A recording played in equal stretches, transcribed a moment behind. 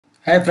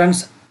Hi friends,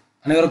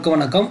 அனைவருக்கும்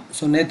வணக்கம்.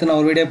 So நேற்று நான்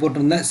ஒரு வீடியோ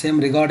போட்டிருந்தேன் same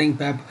regarding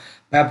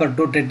paper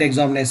 2 dead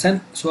examination.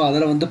 So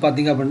அதில் வந்து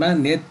பார்த்திங்க அப்படின்னா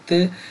நேற்று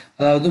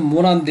அதாவது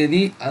 3ஆம்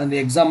தேதி அந்த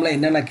எக்ஸாமில்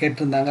என்னென்ன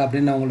கேட்டிருந்தாங்க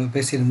அப்படின்னு நான் உங்களுக்கு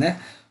பேசியிருந்தேன்.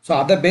 ஸோ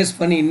அதை பேஸ்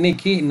பண்ணி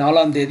இன்றைக்கி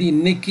 4ஆம் தேதி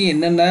இன்றைக்கி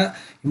என்னென்ன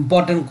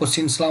இம்பார்ட்டன்ட்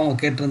கொஸ்டின்ஸ்லாம் அவங்க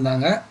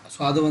கேட்டிருந்தாங்க. ஸோ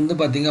அது வந்து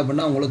பார்த்திங்க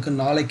அப்படின்னா உங்களுக்கு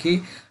நாளைக்கு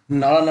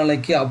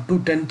அப் டு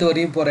 10th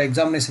வரையும் போகிற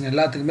எக்ஸாமினேஷன்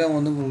எல்லாத்துக்குமே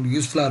வந்து உங்களுக்கு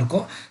யூஸ்ஃபுல்லாக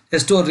இருக்கும்.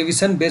 ஜஸ்ட் ஒரு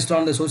revision based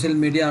on the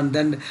social media and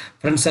then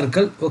friend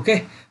circle. Okay,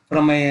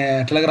 from my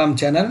Telegram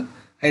channel,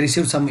 I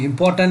received some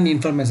important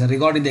information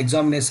regarding the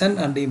examination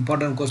and the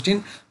important question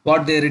what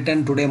they written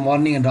today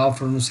morning and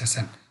afternoon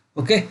session.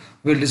 Okay,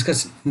 we will discuss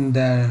in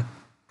the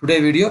today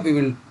video. We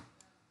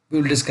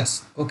will discuss.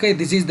 Okay,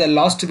 this is the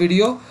last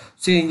video.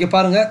 See இங்கே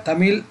பாருங்க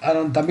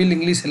Tamil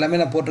English எல்லாமே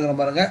நான்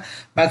போட்டுக்கிறேன் பாருங்க.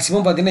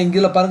 Maximum பார்த்தீங்கன்னா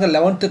இங்கில பாருங்க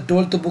 11th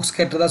 12th books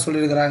கேட்டதா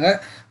சொல்லியிருக்கிறாங்க.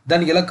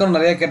 தென் இலக்கணம்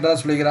நிறைய கேட்டதா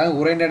சொல்லியிருக்கிறாங்க.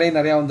 உரைநடை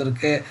நிறையா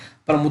வந்திருக்கு.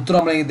 அப்புறம்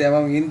முத்துராமலிங்க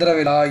தேவம்,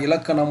 இந்திரவிழா,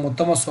 இலக்கணம்,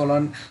 முத்தம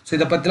சோழன். ஸோ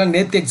இதை பற்றிலாம்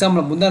நேற்று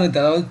எக்ஸாமில்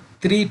முந்தானத்து அதாவது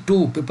 3-2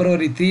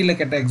 February 3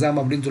 கேட்ட எக்ஸாம்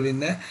அப்படின்னு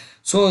சொல்லியிருந்தேன்.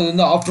 ஸோ இது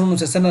வந்து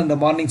afternoon session and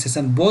morning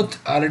session both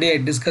already I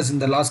discuss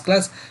இந்த லாஸ்ட்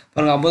கிளாஸ்.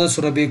 பாருங்கள் அமுத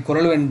சுரபி,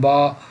 குரல் வெண்பா,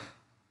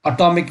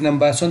 அட்டாமிக்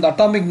நம்பர். ஸோ இந்த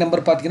அட்டாமிக்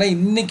நம்பர் பார்த்தீங்கன்னா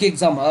இன்றைக்கி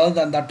எக்ஸாம் அதாவது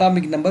அந்த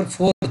அட்டாமிக் நம்பர்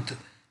 4th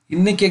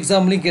இன்றைக்கி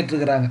எக்ஸாம்லேயும்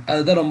கேட்டிருக்கிறாங்க.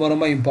 அதுதான் ரொம்ப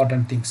ரொம்ப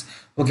இம்பார்ட்டன்ட் திங்ஸ்.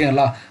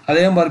 ஓகேங்களா?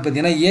 அதே மாதிரி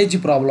பார்த்தீங்கன்னா ஏஜ்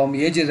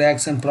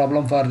ரியாக்ஷன்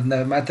ப்ராப்ளம் ஃபார் இந்த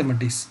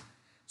மேத்தமெட்டிக்ஸ்.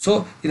 ஸோ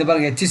இதை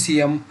பாருங்கள்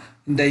HCM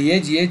இந்த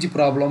ஏஜ்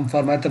ப்ராப்ளம்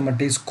ஃபார்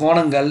மேத்தமெட்டிக்ஸ்,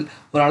 கோணங்கள்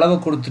ஒரு அளவை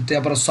கொடுத்துட்டு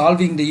அப்புறம்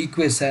சால்விங் த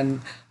ஈக்குவேஷன்,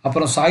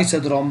 அப்புறம் சாய்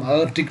சதுரம்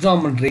அதாவது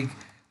ட்ரிக்னாமெட்ரிக்,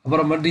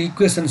 அப்புறம் மட்டும்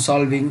ஈக்குவேஷன்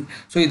சால்விங்.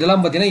 ஸோ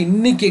இதெல்லாம் பார்த்தீங்கன்னா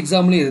இன்றைக்கி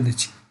எக்ஸாம்லேயும்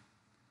இருந்துச்சு.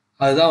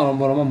 அதுதான்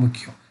ரொம்ப ரொம்ப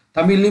முக்கியம்.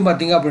 தமிழ்லையும்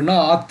பார்த்தீங்க அப்படின்னா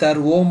ஆத்தர்,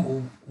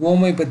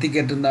 ஓமை பற்றி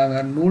கேட்டிருந்தாங்க,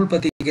 நூல்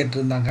பற்றி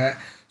கேட்டிருந்தாங்க.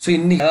 ஸோ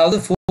இன்றைக்கி அதாவது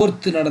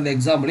 4th நடந்த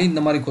எக்ஸாம்லேயும்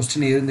இந்த மாதிரி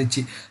கொஸ்டின்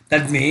இருந்துச்சு.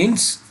 தட்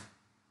மீன்ஸ்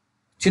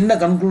சின்ன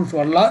கன்க்ளூட்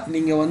வரலாம்.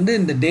 நீங்கள் வந்து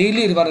இந்த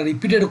டெய்லி வர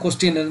ரிப்பீட்டட்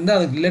கொஸ்டின் இருந்து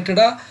அதுக்கு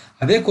ரிலேட்டடாக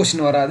அதே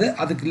கொஸ்டின் வராது,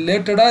 அதுக்கு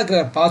ரிலேட்டடாக இருக்கிற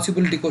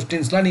பாசிபிலிட்டி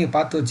கொஸ்டின்ஸ்லாம் நீங்கள்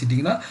பார்த்து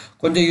வச்சுட்டிங்கன்னா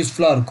கொஞ்சம்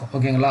யூஸ்ஃபுல்லாக இருக்கும்.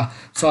 ஓகேங்களா?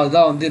 ஸோ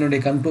அதுதான் வந்து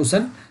என்னுடைய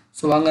கன்க்ளூஷன்.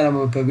 ஸோ வாங்க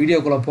நம்ம இப்போ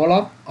வீடியோக்குள்ளே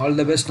போகலாம். All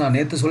the best. நான்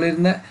நேற்று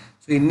சொல்லியிருந்தேன்.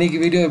 ஸோ இன்றைக்கி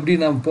வீடியோ எப்படி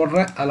நான்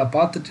போடுறேன் அதில்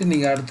பார்த்துட்டு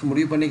நீங்கள் அடுத்து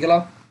முடிவு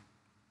பண்ணிக்கலாம்.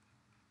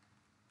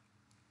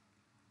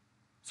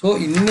 ஸோ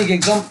இன்றைக்கி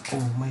எக்ஸாம்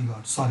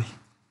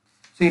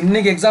ஸோ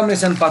இன்றைக்கி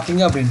எக்ஸாமினேஷன்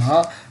பார்த்தீங்க அப்படின்னா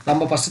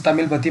நம்ம ஃபஸ்ட்டு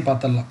தமிழ் பற்றி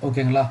பார்த்துடலாம்.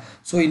 ஓகேங்களா?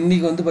 ஸோ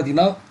இன்றைக்கி வந்து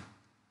பார்த்திங்கன்னா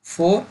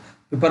 4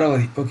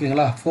 February.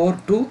 ஓகேங்களா?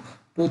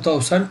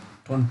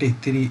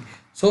 4/2/2023.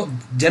 ஸோ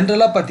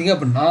ஜென்ரலாக பார்த்தீங்க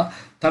அப்படின்னா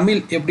தமிழ்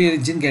எப்படி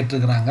இருந்துச்சுன்னு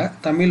கேட்டிருக்கிறாங்க.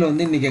 தமிழ்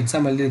வந்து இன்றைக்கி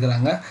எக்ஸாம்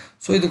எழுதியிருக்கிறாங்க.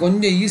 ஸோ இது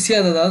கொஞ்சம்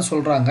ஈஸியாக தான்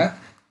சொல்கிறாங்க.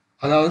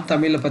 அதாவது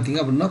தமிழில் பார்த்தீங்க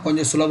அப்படின்னா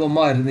கொஞ்சம்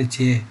சுலபமாக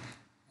இருந்துச்சு,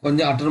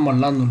 கொஞ்சம் அட்டன்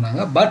பண்ணலான்னு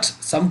சொன்னாங்க. பட்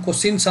சம்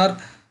கொஸ்டின்ஸ் ஆர்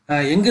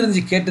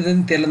எங்கேருந்து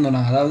கேட்டதுன்னு தெரியலன்னு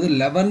சொன்னாங்க. அதாவது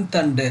 11th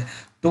அண்டு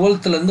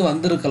 12th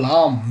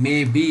வந்திருக்கலாம்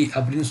மேபி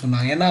அப்படின்னு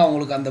சொன்னாங்க. ஏன்னா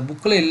அவங்களுக்கு அந்த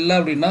புக்கில் இல்லை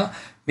அப்படின்னா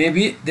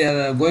maybe they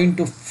are going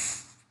to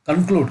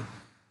conclude.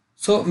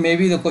 So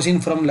maybe the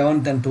question from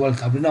 11th and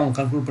 12th அப்படின்னு அவங்க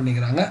கன்க்ளூட்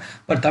பண்ணிக்கிறாங்க.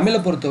 பட்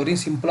தமிழை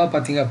பொறுத்தவரையும் சிம்பிளாக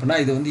பார்த்தீங்க அப்படின்னா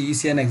இது வந்து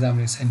ஈஸியான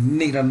எக்ஸாமினேஷன்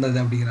இன்றைக்கி நடந்தது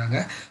அப்படிங்கிறாங்க.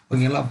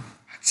 ஓகேங்களா?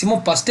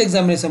 மேக்ஸிமம் ஃபஸ்ட்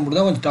எக்ஸாமினேஷன்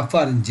மட்டும் தான் கொஞ்சம்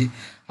டஃப்பாக இருந்துச்சு.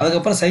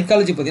 அதுக்கப்புறம்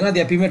சைக்காலஜி பார்த்தீங்கன்னா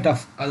அது எப்பயுமே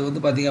டஃப். அது வந்து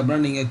பார்த்திங்க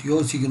அப்படின்னா நீங்கள்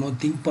யோசிக்கணும்,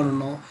 திங்க்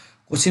பண்ணணும்.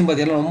 கொஸ்டின்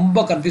பார்த்தீங்கன்னா ரொம்ப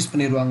கன்ஃபியூஸ்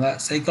பண்ணிடுவாங்க.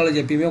 சைக்காலஜி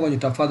எப்பயுமே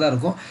கொஞ்சம் டஃப்பாக தான்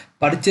இருக்கும்.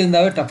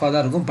 படிச்சிருந்தாவே டஃப்பாக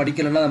தான் இருக்கும்.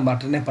 படிக்கலைன்னா நம்ம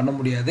அட்டனே பண்ண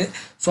முடியாது.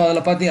 ஸோ அதில்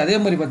பார்த்தீங்க அதே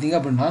மாதிரி பார்த்திங்க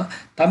அப்படின்னா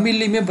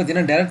தமிழ்லையுமே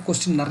பார்த்தீங்கன்னா டைரக்ட்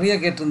கொஸ்டின் நிறைய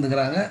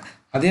கேட்டிருந்துக்கிறாங்க.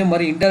 அதே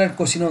மாதிரி இன்டைரக்ட்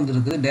கொஸ்டினும்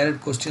வந்துருக்குது.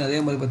 டைரக்ட் கொஸ்டின் அதே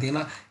மாதிரி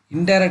பார்த்திங்கன்னா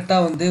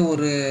இன்டைரக்டாக வந்து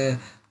ஒரு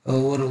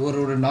ஒரு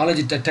ஒரு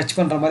நாலேஜ் டச்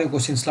பண்ணுற மாதிரி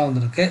கொஸ்டின்ஸ்லாம்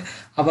வந்துருக்கு.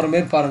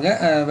 அப்புறமேல் பாருங்கள்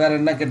வேறு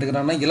என்ன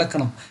கேட்டுக்கிறாங்கன்னா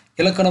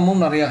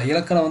இலக்கணமும் நிறையா.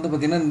 இலக்கணம் வந்து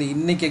பார்த்திங்கன்னா இந்த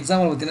இன்றைக்கி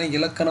எக்ஸாமில் பார்த்திங்கன்னா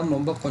இலக்கணம்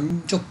ரொம்ப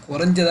கொஞ்சம்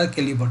குறைஞ்சதாக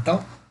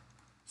கேள்விப்பட்டோம்.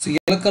 ஸோ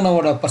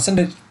இலக்கணோட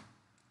பர்சன்டேஜ்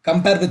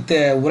கம்பேர் வித்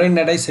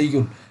உரைநடை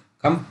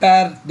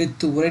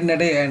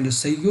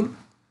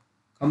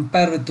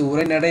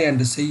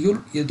செய்யுள்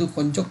எது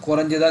கொஞ்சம்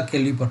குறைஞ்சதாக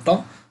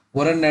கேள்விப்பட்டோம்.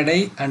 உரைநடை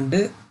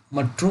அண்டு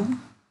மற்றும்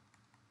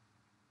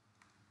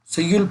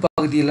செய்யுள்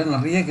பகுதியில்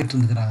நிறைய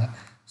கேட்டுருந்துக்கிறாங்க.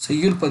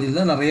 செய்யுள் பகுதியில்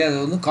தான் நிறையா அது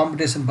வந்து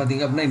காம்படிஷன்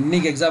பார்த்திங்க அப்படின்னா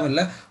இன்றைக்கி எக்ஸாம்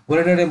இல்லை,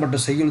 உரைநடை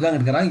மற்றும் செய்யுள் தான்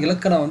எடுக்கிறாங்க.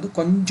 இலக்கணம் வந்து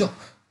கொஞ்சம்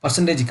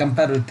பர்சன்டேஜ்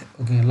கம்பேர் வித்.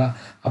 ஓகேங்களா?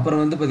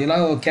 அப்புறம் வந்து பார்த்திங்கன்னா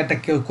கேட்ட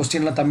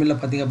கொஸ்டின்லாம் தமிழில்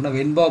பார்த்திங்க அப்படின்னா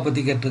வெண்பாவை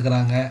பற்றி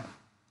கேட்டிருக்கிறாங்க.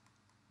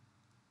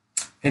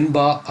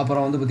 வெண்பா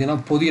அப்புறம் வந்து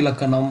பார்த்திங்கன்னா பொது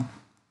இலக்கணம்,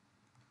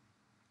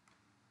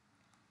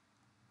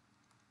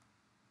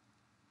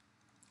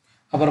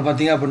 அப்புறம்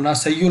பார்த்திங்க அப்படின்னா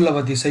செய்யுள்,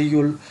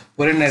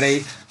 உரைநடை,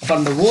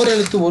 அப்புறம் அந்த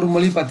ஓரெழுத்து ஒரு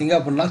மொழி பார்த்திங்க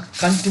அப்படின்னா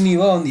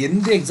கண்டினியூவாக வந்து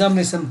எந்த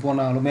எக்ஸாமினேஷன்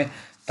போனாலுமே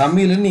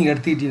தமிழ்னு நீங்கள்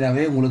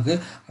எடுத்துக்கிட்டீங்கன்னாவே உங்களுக்கு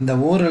அந்த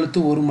ஓரெழுத்து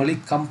ஒரு மொழி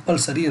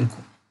கம்பல்சரி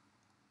இருக்கும்.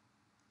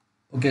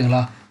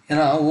 ஓகேங்களா?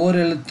 ஏன்னா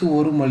ஓரெழுத்து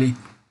ஒரு மொழி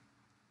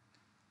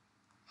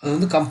அது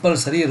வந்து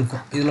கம்பல்சரி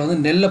இருக்கும். இதில் வந்து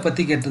நெல்லை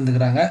பற்றி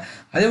கேட்டுருந்துக்கிறாங்க.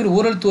 அதே மாதிரி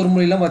ஓரெழுத்து ஒரு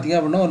மொழிலாம் பார்த்திங்க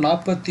அப்படின்னா ஒரு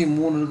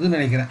 43 இருக்குதுன்னு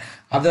நினைக்கிறேன்.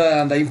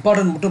 அந்த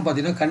இம்பார்ட்டன்ட் மட்டும்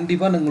பார்த்திங்கன்னா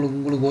கண்டிப்பாக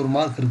உங்களுக்கு 1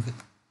 மார்க் இருக்குது.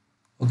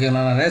 ஓகேங்களா?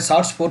 நான் நிறைய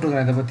ஷார்ட்ஸ்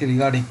போட்டிருக்கிறேன் இதை பற்றி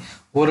ரிகார்டிங்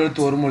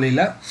ஓரெழுத்து ஒரு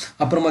மொழியில்.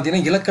 அப்புறம்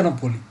பார்த்திங்கன்னா இலக்கண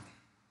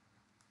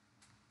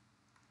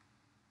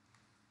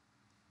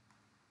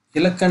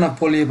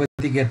போலியை பற்றி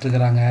பற்றி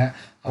கேட்டிருக்கிறாங்க.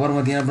 அப்புறம்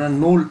பார்த்தீங்கன்னா அப்படின்னா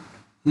நூல்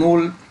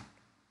நூல்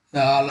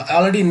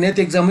ஆல்ரெடி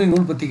நேற்று எக்ஸாம்லேயும்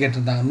நூல் பற்றி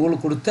கேட்டிருந்தாங்க.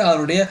 நூல் கொடுத்து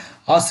அவருடைய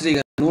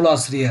ஆசிரியர்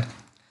நூலாசிரியர்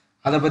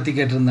அதை பற்றி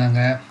கேட்டிருந்தாங்க.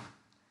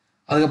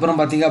 அதுக்கப்புறம்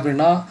பார்த்தீங்க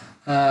அப்படின்னா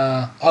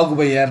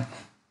ஆகுபெயர்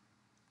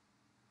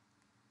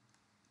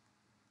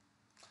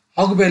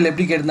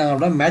எப்படி கேட்டிருந்தாங்க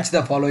அப்படின்னா மேட்ச்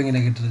த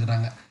ஃபாலோவிங்கில்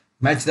கேட்டிருக்கிறாங்க.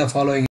 மேட்ச் த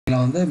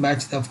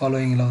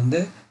ஃபாலோவிங்கில் வந்து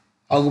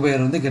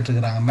ஆகுபெயர் வந்து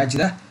கேட்டிருக்கிறாங்க. மேட்ச்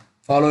த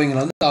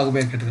ஃபாலோவிங்கில் வந்து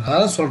ஆகுபெயர் கேட்டிருக்காங்க.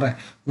 அதான் சொல்கிறேன்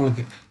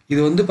உங்களுக்கு.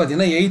 இது வந்து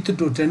பார்த்தீங்கன்னா 8th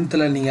to 10th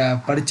நீங்கள்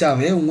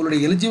படித்தாவே உங்களுடைய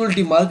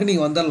எலிஜிபிலிட்டி மார்க்கு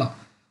நீங்கள் வந்துடலாம்.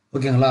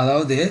 ஓகேங்களா?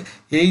 அதாவது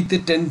 8th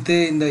 10th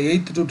இந்த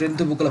 8th to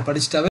 10th புக்கில்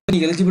படிச்சிட்டாவே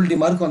நீங்கள் எலிஜிபிலிட்டி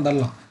மார்க்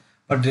வந்துடலாம்.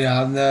 பட்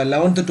அந்த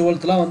 11th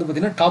 12thலாம் வந்து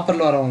பார்த்தீங்கன்னா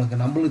டாப்பரில்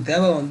வரவங்களுக்கு. நம்மளுக்கு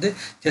தேவை வந்து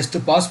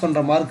ஜஸ்ட்டு பாஸ்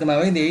பண்ணுற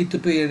மார்க்குனாவே இந்த 8th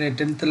to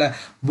 10th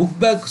book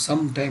back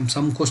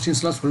some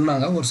கொஸ்டின்ஸ்லாம்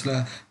சொன்னாங்க. ஒரு சில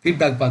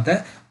ஃபீட்பேக் பார்த்தேன்.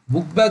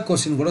 புக் பேக்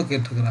கொஸ்டின் கூட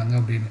கேட்டிருக்கிறாங்க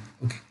அப்படின்னு.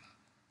 ஓகேங்களா?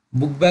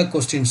 புக் பேக்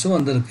கொஸ்டின்ஸும்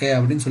வந்திருக்கு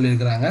அப்படின்னு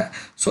சொல்லியிருக்கிறாங்க.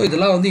 ஸோ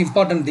இதெல்லாம் வந்து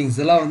இம்பார்ட்டன்ட் திங்ஸ்.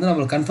 இதெல்லாம் வந்து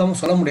நம்மளுக்கு கன்ஃபார்மாக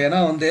சொல்ல முடியும்.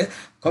 ஏன்னா வந்து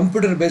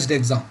கம்ப்யூட்டர் பேஸ்டு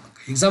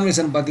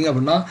எக்ஸாமினேஷன் பார்த்தீங்க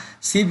அப்படின்னா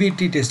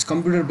CBT test,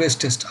 computer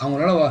based test.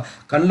 அவங்களால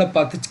கண்ணில்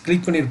பார்த்து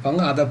கிளிக்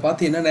பண்ணியிருப்பாங்க. அதை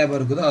பார்த்து என்ன ஞாபகம்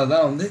இருக்குதோ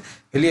அதான் வந்து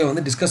வெளியே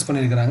வந்து டிஸ்கஸ்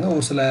பண்ணியிருக்கிறாங்க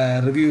ஒரு சில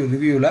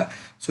ரிவ்யூவில்.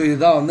 ஸோ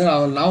இதுதான் வந்து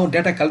நான்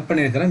டேட்டா கலெக்ட்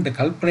பண்ணியிருக்கிறேன். இந்த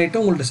கலெக்ட்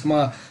பண்ணிவிட்டு உங்கள்கிட்ட சும்மா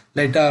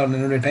லைட்டாக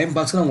என்னுடைய டைம்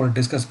பாஸ்க்கு நான்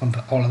உங்கள்கிட்ட டிஸ்கஸ்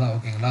பண்ணுறேன். அவ்வளோதான்.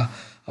 ஓகேங்களா?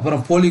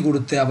 அப்புறம் போலி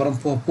கொடுத்து அப்புறம்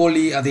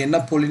போலி அது என்ன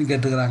போலின்னு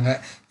கேட்டுக்கிறாங்க.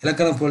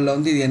 இலக்கண போலியில்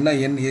வந்து இது என்ன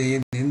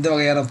எந்த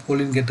வகையான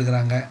போலின்னு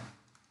கேட்டுக்கிறாங்க.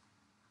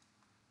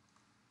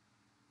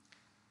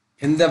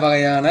 எந்த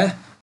வகையான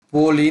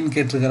போலின்னு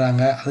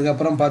கேட்டிருக்கிறாங்க.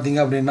 அதுக்கப்புறம் பார்த்தீங்க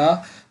அப்படின்னா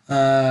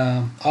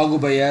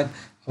ஆகுபெயர்,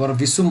 அப்புறம்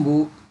விசும்பு,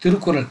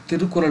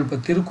 திருக்குறள் இப்போ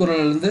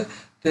திருக்குறள்லேருந்து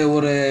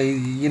ஒரு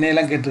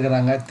இணையெல்லாம்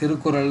கேட்டிருக்கிறாங்க.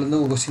 திருக்குறள்லேருந்து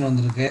ஒரு கொஸ்டின்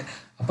வந்திருக்கு.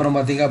 அப்புறம்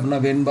பார்த்தீங்க அப்படின்னா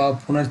வெண்பா,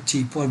 புணர்ச்சி,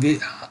 இப்போ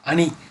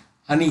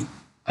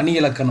அணி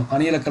இலக்கணம்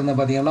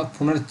பார்த்தீங்கன்னா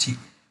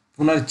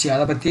புணர்ச்சி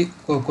அதை பற்றி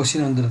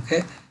கொஸ்டின் வந்திருக்கு.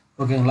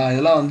 ஓகேங்களா?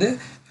 இதெல்லாம் வந்து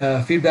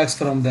ஃபீட்பேக்ஸ்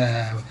ஃப்ரம் த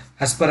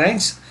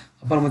அஸ்பரன்ஸ்.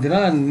 அப்புறம்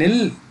பார்த்தீங்கன்னா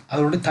நெல்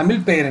அதோடைய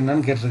தமிழ் பெயர்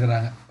என்னன்னு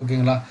கேட்டிருக்கிறாங்க.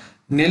 ஓகேங்களா?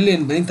 நெல்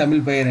என்பதின்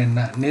தமிழ் பெயர் என்ன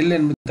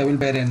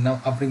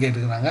அப்படின்னு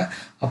கேட்டிருக்கிறாங்க.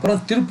 அப்புறம்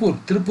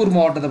திருப்பூர்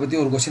மாவட்டத்தை பற்றி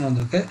ஒரு கொஸ்டின்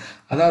வந்திருக்கு.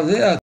 அதாவது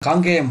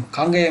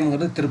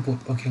காங்கேயம்ங்கிறது திருப்பூர்.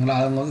 ஓகேங்களா?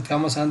 அவங்க வந்து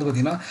ஃபேமஸானது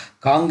பார்த்தீங்கன்னா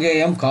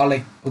காங்கேயம் காளை.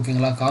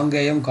 ஓகேங்களா?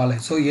 காங்கேயம் காளை.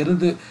 ஸோ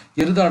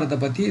எருதாட்டத்தை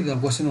பற்றி இந்த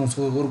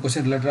ஒரு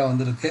கொஸ்டின் ரிலேட்டடாக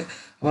வந்திருக்கு.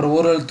 அப்புறம்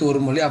ஓரெழுத்து ஒரு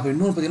மொழி. அப்புறம்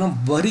இன்னொன்று பார்த்தீங்கன்னா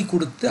வரி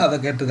கொடுத்து அதை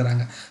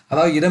கேட்டுக்கிறாங்க.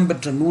 அதாவது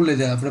இடம்பெற்ற நூல்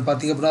இது அப்படி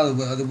பார்த்திங்க அப்படின்னா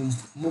அது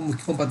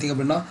முக்கியமாக பார்த்திங்க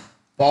அப்படின்னா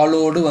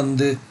பாலோடு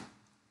வந்து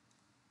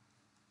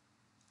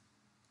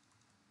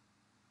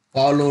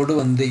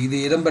இது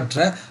இடம்பெற்ற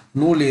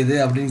நூல் எது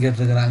அப்படின்னு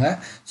கேட்டிருக்கிறாங்க.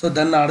 ஸோ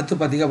தென் அடுத்து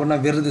பார்த்திங்க அப்படின்னா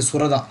விருது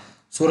சுரதா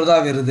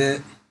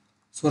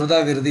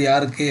விருது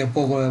யாருக்கு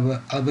எப்போ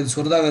அதை பற்றி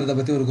சுரதா விருதை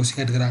பற்றி ஒரு கொஸ்டின்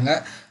கேட்டுக்கிறாங்க.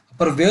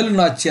 அப்புறம் வேலு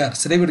நாச்சியார்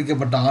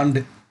சிறைபிடிக்கப்பட்ட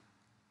ஆண்டு.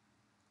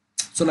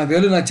 ஸோ நான்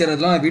வேலு நாச்சியார்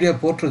இதெல்லாம் நான் வீடியோ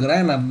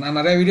போட்டிருக்கிறேன். நான்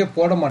நிறைய வீடியோ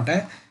போட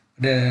மாட்டேன்.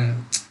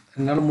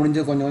 என்னால் முடிஞ்ச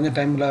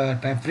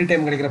கொஞ்சம் ஃப்ரீ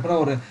டைம் கிடைக்கிறப்ப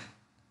ஒரு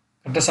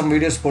சம்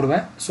வீடியோஸ்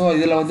போடுவேன். ஸோ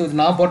இதில் வந்து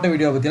நான் போட்ட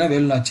வீடியோ பார்த்தீங்கன்னா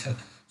வேலு நாச்சியார்,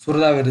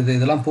 சுரதா விருது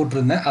இதெல்லாம்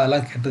போட்டிருந்தேன்.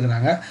 அதெல்லாம்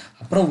கேட்டுக்கிறாங்க.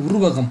 அப்புறம்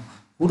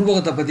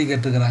உருவகத்தை பற்றி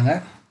கேட்டுக்கிறாங்க.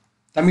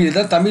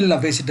 தமிழ்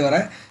நான் பேசிட்டு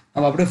வரேன்.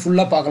 நம்ம அப்படியே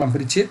ஃபுல்லாக பார்க்கலாம்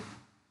பிரித்து.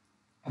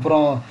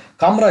 அப்புறம்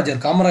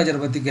காமராஜரை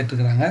பற்றி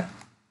கேட்டுக்கிறாங்க.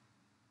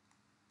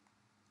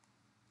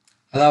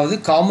 அதாவது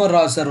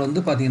காமராஜர்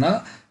வந்து பார்த்திங்கன்னா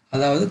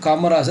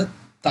காமராஜர்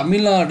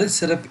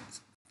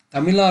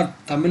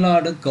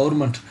தமிழ்நாடு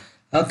கவர்மெண்ட்,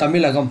 அதாவது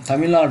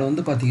தமிழ்நாடு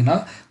வந்து பார்த்திங்கன்னா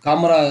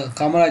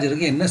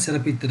காமராஜருக்கு என்ன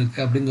சிறப்பித்திருக்கு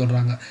அப்படின்னு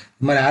சொல்கிறாங்க.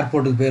 இது மாதிரி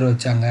ஏர்போர்ட்டுக்கு பேர்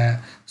வச்சாங்க.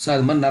 ஸோ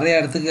அது மாதிரி நிறைய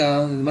இடத்துக்கு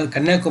இது மாதிரி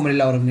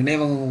கன்னியாகுமரியில் அவர்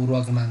நினைவகம்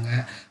உருவாக்குனாங்க.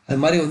 அது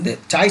மாதிரி வந்து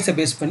சாய்ஸை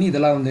பேஸ் பண்ணி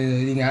இதெல்லாம் வந்து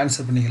நீங்கள்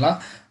ஆன்சர் பண்ணிக்கலாம்.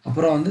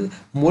 அப்புறம் வந்து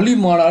மொழி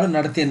மாநாடு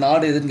நடத்திய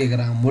நாடு எதுன்னு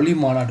கேட்குறாங்க. மொழி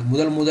மாநாடு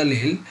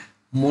முதலில்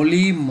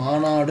மொழி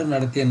மாநாடு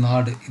நடத்திய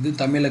நாடு இது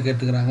தமிழில்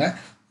கேட்டுக்கிறாங்க.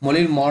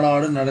 மொழி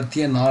மாநாடு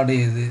நடத்திய நாடு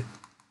எது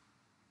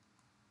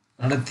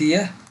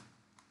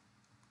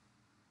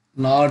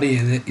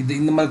இது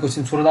இந்த மாதிரி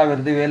கொஸ்டின். சுரதா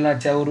விருது,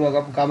 வேலுநாச்சியார்,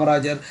 உருவகம்,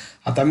 காமராஜர்,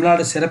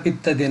 தமிழ்நாடு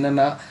சிறப்பித்தது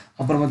என்னென்னா.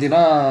 அப்புறம்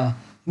பார்த்தீங்கன்னா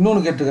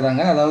இன்னொன்று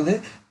கேட்டுக்கிறாங்க. அதாவது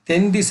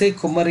தென் திசை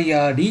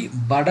குமரியாடி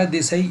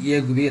வடதிசை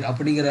ஏகுவீர்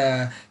அப்படிங்கிற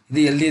இது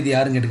எழுதியது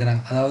யாருன்னு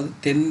கேட்டுக்கிறாங்க. அதாவது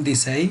தென்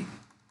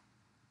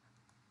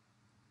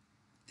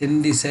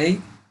திசை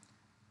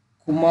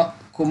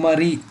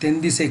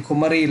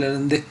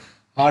குமரியிலிருந்து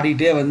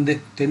ஆடிட்டே வந்து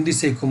தென்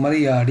திசை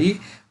குமரி ஆடி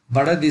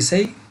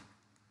வடதிசை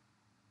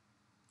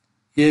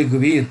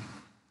ஏகுவீர்.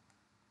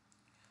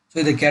 ஸோ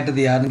இதை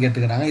கேட்டது யாருன்னு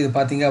கேட்டுக்கிறாங்க. இது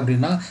பார்த்தீங்க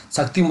அப்படின்னா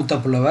சக்தி முத்த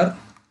புலவர்.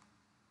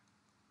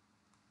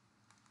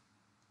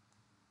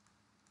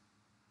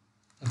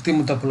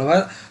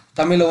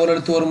 தமிழில்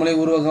ஓரெழுத்து ஒரு மொழி,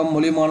 உருவகம்,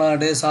 மொழி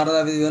மாநாடு, சாரதா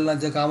விருது,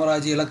 வேலுநாச்சியார்,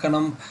 காமராஜ்,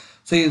 இலக்கணம்.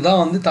 ஸோ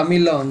இதுதான் வந்து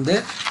தமிழில் வந்து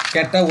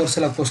கேட்ட ஒரு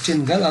சில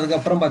கொஸ்டின்கள்.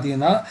 அதுக்கப்புறம்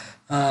பார்த்தீங்கன்னா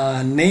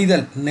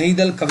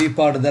நெய்தல்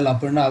கவிப்பாடுதல்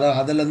அப்படின்னு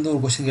அதிலேருந்து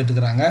ஒரு கொஸ்டின்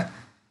கேட்டுக்கிறாங்க.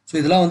 ஸோ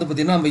இதெல்லாம் வந்து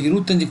பார்த்திங்கன்னா நம்ம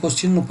 25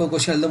 கொஸ்டின் 30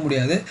 கொஸ்டின் எழுத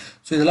முடியாது.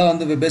 ஸோ இதெல்லாம்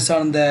வந்து based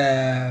on the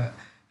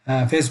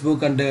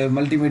Facebook and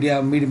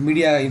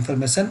media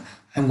information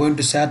I am going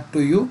to share to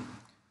you.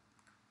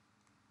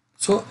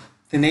 So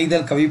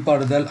நெய்தல்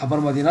கவிப்பாடுதல்.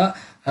 அப்புறம் பார்த்திங்கன்னா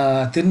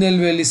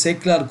திருநெல்வேலி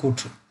சேக்கிலார்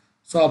கூற்று.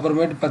 ஸோ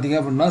அப்புறமேட்டு பார்த்தீங்க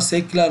அப்படின்னா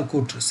சேக்கிலார்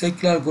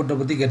கூற்றை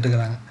பற்றி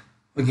கேட்டுக்கிறாங்க.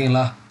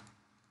 ஓகேங்களா,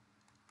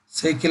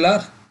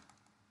 சேக்கிலார்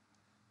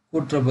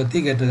கூற்றை பற்றி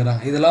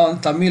கேட்டுக்கிறாங்க. இதெல்லாம்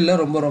வந்து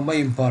தமிழில் ரொம்ப ரொம்ப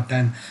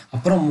இம்பார்ட்டன்ட்.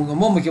 அப்புறம்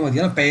ரொம்ப முக்கியம்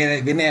பார்த்தீங்கன்னா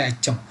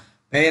வினையெச்சம்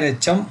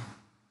பெயரெச்சம்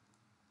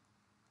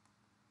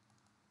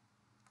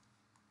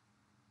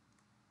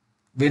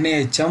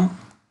வினையெச்சம்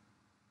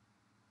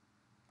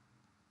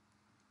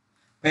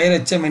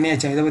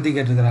இதை பற்றி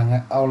கேட்டுருக்கிறாங்க.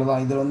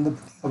 அவ்வளோதான். இதில் வந்து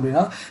பார்த்திங்க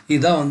அப்படின்னா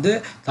இதுதான் வந்து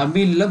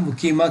தமிழில்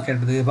முக்கியமாக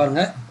கேட்டது.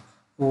 பாருங்கள்,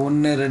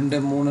 1 2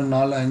 3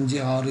 4 5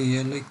 6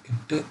 7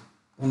 8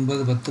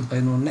 9 10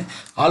 11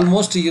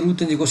 ஆல்மோஸ்ட்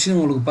 25 கொஸ்டின்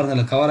உங்களுக்கு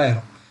பாருங்கள் கவர்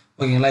ஆயிரும்.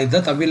 ஓகேங்களா,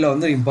 இதுதான் தமிழில்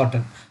வந்து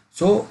இம்பார்ட்டன்ட்.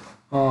 ஸோ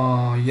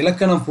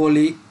இலக்கணம்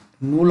போலி,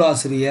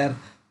 நூலாசிரியர்,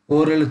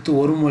 ஓரெழுத்து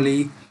ஒரு மொழி,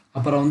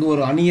 அப்புறம் வந்து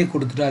ஒரு அணியை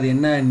கொடுத்துட்டு அது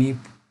என்ன அணி,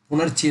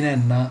 புணர்ச்சினா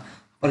என்ன,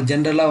 அப்புறம்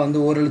ஜென்ரலாக வந்து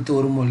ஓரெழுத்து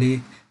ஒரு மொழி,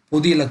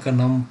 பொது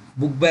இலக்கணம்,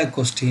 புக் பேக்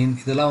கொஸ்டின்,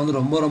 இதெல்லாம் வந்து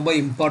ரொம்ப ரொம்ப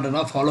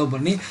இம்பார்ட்டண்ட்டாக ஃபாலோ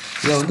பண்ணி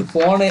இதை வந்து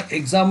போன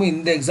எக்ஸாமு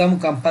இந்த எக்ஸாமு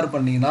கம்பேர்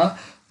பண்ணிங்கன்னா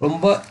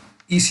ரொம்ப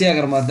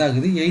ஈஸியாகிற மாதிரி தான்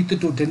இருக்குது. 8th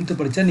to 10th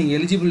படித்தா நீங்கள்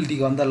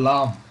எலிஜிபிலிட்டிக்கு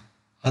வந்துடலாம்.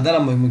 அதுதான்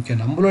நம்ம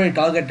முக்கியம். நம்மளுடைய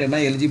டார்கெட்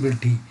என்ன,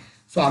 எலிஜிபிலிட்டி.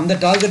 ஸோ அந்த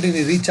டார்கெட்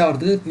நீங்கள் ரீச்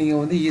ஆகிறதுக்கு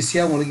நீங்கள் வந்து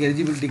ஈஸியாக உங்களுக்கு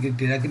எலிஜிபிலிட்டி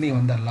கிரிட்டீரியாவுக்கு நீங்கள்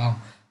வந்துடலாம்.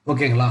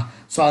 ஓகேங்களா,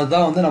 ஸோ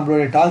அதுதான் வந்து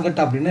நம்மளுடைய டார்கெட்.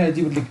 அப்படின்னா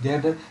எலிஜிபிலிட்டி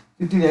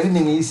கிரிட்டீரியாவுக்கு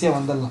நீங்கள் ஈஸியாக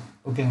வந்துடலாம்.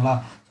 ஓகேங்களா,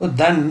 ஸோ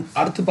தென்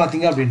அடுத்து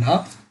பார்த்தீங்க அப்படின்னா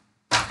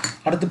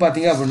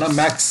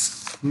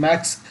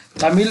maths,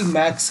 Tamil,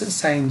 maths,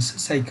 science,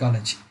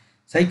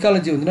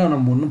 psychology வந்து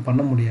நம்ம ஒன்றும்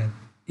பண்ண முடியாது.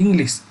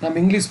 நம்ம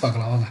இங்கிலீஷ்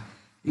பார்க்கலாம் வாங்க.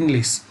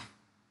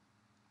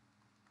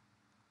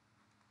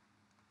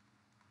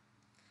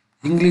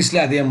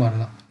 இங்கிலீஷில் அதே மாதிரி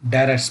தான்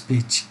டைரக்ட்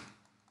ஸ்பீச்,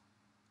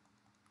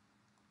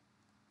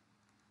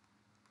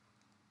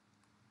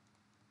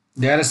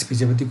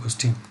 ஸ்பீச்சை பற்றி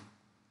கொஸ்டின்.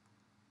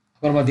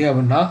 அப்புறம் பார்த்தீங்க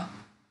அப்படின்னா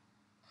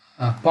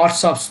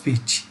பார்ட்ஸ் ஆஃப்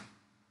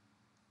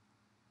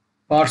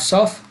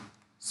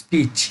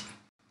ஸ்பீச்.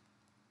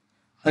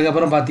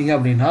 அதுக்கப்புறம் பார்த்தீங்க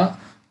அப்படின்னா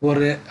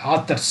ஒரு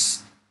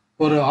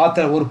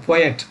ஆத்தர், ஒரு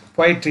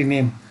பொயட்ரி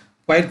நேம்,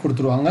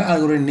 கொடுத்துருவாங்க.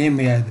 அது ஒரு நேம்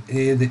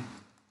எது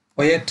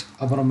பொயட்.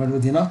 அப்புறம்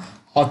பார்த்தீங்கன்னா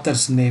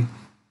ஆத்தர்ஸ் நேம்.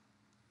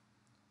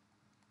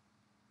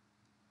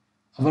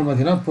 அப்புறம்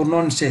பார்த்தீங்கன்னா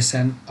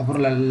ப்ரொனவுன்சியேஷன்.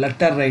 அப்புறம்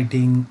லெட்டர்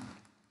ரைட்டிங்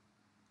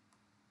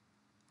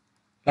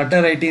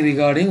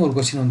ரிகார்டிங் ஒரு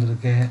கொஸ்டின்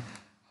வந்திருக்கு.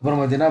 அப்புறம்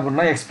பார்த்தீங்கன்னா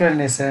அப்படின்னா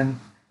எக்ஸ்பிளனேஷன்.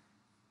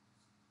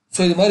 ஸோ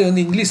இது மாதிரி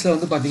வந்து இங்கிலீஷில்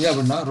வந்து பார்த்தீங்க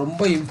அப்படின்னா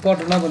ரொம்ப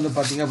இம்பார்ட்டண்ட்டாக வந்து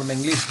பார்த்தீங்க அப்படின்னா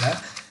இங்கிலீஷில்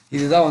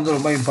இதுதான் வந்து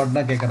ரொம்ப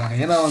இம்பார்ட்டண்ட்டாக கேட்குறாங்க.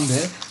 ஏன்னா வந்து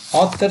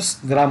ஆத்தர்ஸ்,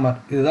 கிராமர்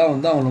இதுதான்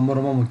வந்து அவங்க ரொம்ப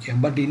ரொம்ப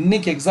முக்கியம். பட்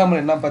இன்றைக்கி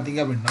எக்ஸாம்பிள் என்ன பார்த்தீங்க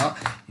அப்படின்னா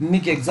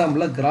இன்றைக்கி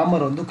எக்ஸாம்பிளில்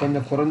கிராமர் வந்து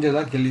கொஞ்சம்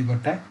குறைஞ்சதாக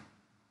கேள்விப்பட்டேன்.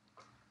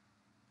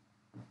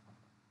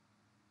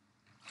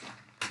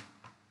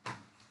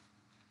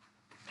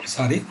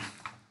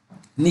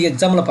 இன்றைக்கி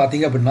எக்ஸாம்பிள்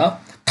பார்த்தீங்க அப்படின்னா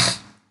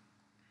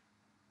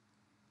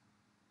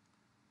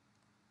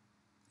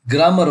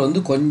கிராமர் வந்து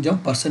கொஞ்சம்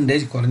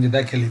பர்சன்டேஜ்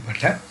குறைஞ்சதாக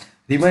கேள்விப்பட்டேன்.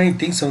 ரிமைனிங்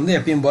திங்ஸ் வந்து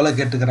எப்பயும் போல்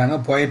கேட்டுக்கிறாங்க.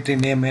 பொயட்ரி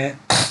நேமு,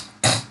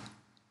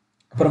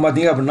 அப்புறம்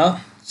பார்த்தீங்க அப்படின்னா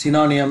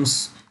சினானியம்ஸ்,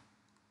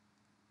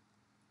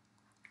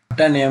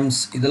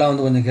 அட்டானியம்ஸ் இதெல்லாம்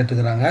வந்து கொஞ்சம்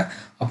கேட்டுக்கிறாங்க.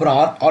 அப்புறம்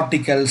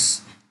ஆர்டிகல்ஸ்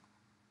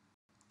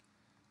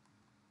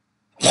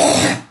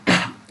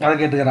அதை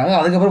கேட்டுக்கிறாங்க.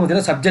 அதுக்கப்புறம்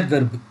பார்த்தீங்கன்னா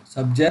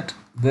சப்ஜெக்ட்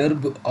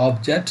வெர்பு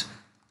ஆப்ஜெக்ட்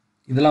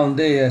இதெல்லாம்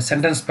வந்து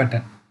சென்டென்ஸ்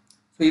பேட்டர்ன்.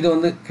 ஸோ இதை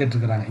வந்து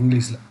கேட்டுருக்குறாங்க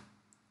இங்கிலீஷில்.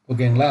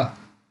 ஓகேங்களா,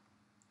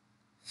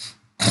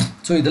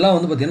 ஸோ இதெல்லாம்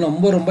வந்து பார்த்திங்கன்னா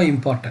ரொம்ப ரொம்ப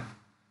இம்பார்ட்டன்ட்.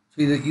 ஸோ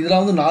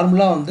இதெல்லாம் வந்து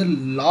நார்மலாக வந்து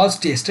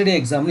எஸ்டர்டே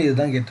எக்ஸாமில் இது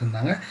தான்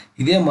கேட்டிருந்தாங்க.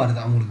 இதே மாதிரி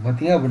தான் உங்களுக்கு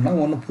பார்த்திங்க அப்படின்னா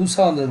ஒன்று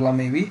புதுசாக வந்திருக்கலாம்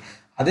மேபி.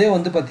 அதே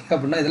வந்து பார்த்திங்க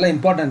அப்படின்னா இதெல்லாம்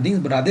இம்பார்ட்டன்ட்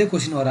திங்ஸ். பட் அதே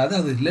கொஸ்டின் வராது.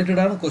 அது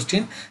ரிலேட்டடான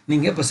கொஸ்டின்.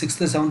 நீங்கள் இப்போ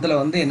 6th 7th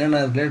வந்து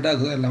என்னென்ன ரிலேட்டடாக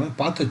இருக்குதோ எல்லாமே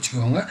பார்த்து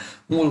வச்சுக்கோங்க.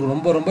 உங்களுக்கு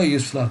ரொம்ப ரொம்ப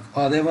யூஸ்ஃபுல்லாக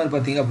இருக்கும். அதே மாதிரி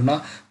பார்த்திங்க அப்படின்னா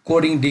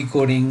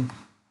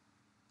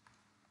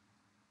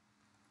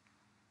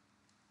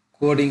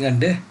கோடிங்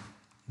அண்டு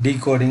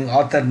டீகோடிங்,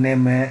 ஆத்தர்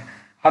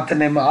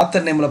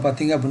நேமில்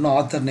பார்த்தீங்க அப்படின்னா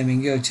ஆத்தர் நேம்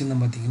எங்கேயோ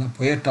வச்சுருந்தோம் பார்த்தீங்கன்னா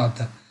பொயட்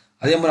ஆத்தர்.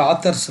 அதே மாதிரி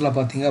ஆத்தர்ஸில்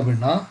பார்த்தீங்க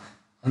அப்படின்னா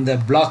அந்த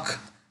பிளாக்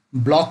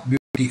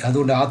பியூட்டி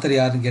அதோட ஆத்தர்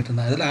யாருன்னு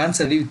கேட்டிருந்தாங்க. அதில்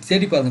ஆன்சர்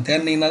தேடி பாருங்கள்.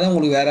 தேடினீங்கன்னா தான்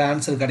உங்களுக்கு வேறு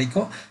ஆன்சர்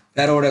கிடைக்கும்.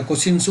 வேறோட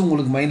கொஸ்டின்ஸும்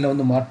உங்களுக்கு மைண்டில்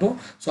வந்து மாட்டும்.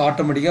 ஸோ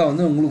ஆட்டோமேட்டிக்காக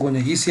வந்து உங்களுக்கு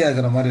கொஞ்சம் ஈஸியாக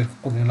இருக்கிற மாதிரி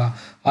இருக்கும். ஓகேங்களா,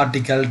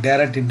 article,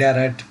 direct,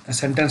 indirect,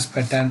 sentence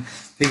pattern,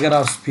 figure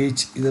of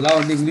speech இதெல்லாம்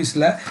வந்து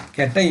இங்கிலீஷில்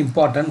கேட்ட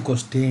இம்பார்ட்டன்ட்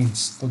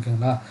கொஸ்டின்ஸ்.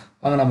 ஓகேங்களா,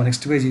 வாங்க நம்ம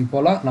நெக்ஸ்ட் பேஜுக்கு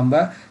போகலாம்.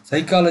 நம்ம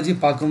சைக்காலஜி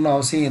பார்க்கணுன்னு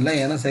அவசியம் இல்லை.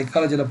 ஏன்னா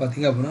சைக்காலஜியில்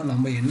பார்த்திங்க அப்படின்னா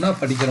நம்ம என்ன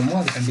படிக்கிறோமோ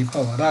அது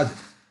கண்டிப்பாக வராது.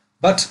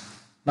 பட்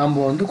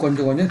நம்ம வந்து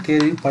கொஞ்சம்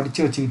தேடி படித்து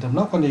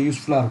வச்சுக்கிட்டோம்னா கொஞ்சம்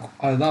யூஸ்ஃபுல்லாக இருக்கும்.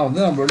 அதுதான்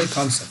வந்து நம்மளுடைய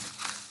கான்செப்ட்.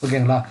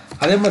 ஓகேங்களா,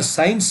 அதே மாதிரி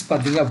சயின்ஸ்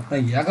பார்த்திங்க அப்படின்னா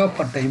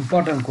ஏகப்பட்ட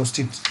இம்பார்ட்டன்ட்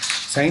கொஸ்டின்ஸ்.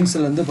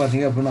 சயின்ஸ்லேருந்து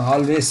பார்த்திங்க அப்படின்னா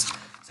ஆல்வேஸ்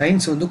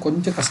சயின்ஸ் வந்து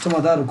கொஞ்சம்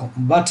கஷ்டமாக தான் இருக்கும்.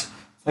 பட்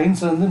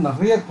சயின்ஸ்லேருந்து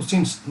நிறைய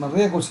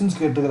கொஸ்டின்ஸ்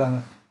கேட்டுக்கிறாங்க.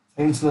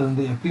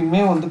 சயின்ஸ்லேருந்து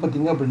எப்பயுமே வந்து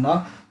பார்த்திங்க அப்படின்னா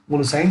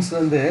உங்களுக்கு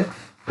சயின்ஸ்லேருந்து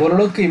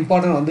ஓரளவுக்கு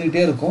இம்பார்ட்டன்ட்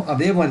வந்துக்கிட்டே இருக்கும்.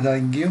 அதே மாதிரி தான்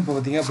இங்கேயும் இப்போ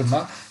பார்த்தீங்க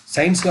அப்படின்னா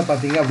சயின்ஸில்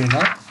பார்த்தீங்க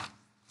அப்படின்னா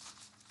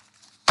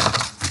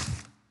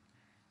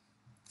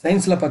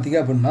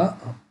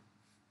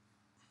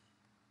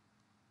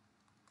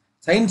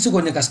சயின்ஸு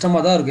கொஞ்சம்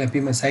கஷ்டமாக தான் இருக்கும்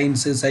எப்பயுமே.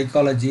 சயின்ஸு,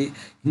 சைக்காலஜி,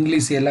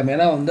 இங்கிலீஷ் எல்லாமே.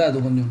 ஏன்னா வந்து அது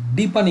கொஞ்சம்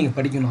டீப்பாக நீங்கள்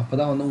படிக்கணும். அப்போ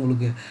தான் வந்து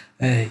உங்களுக்கு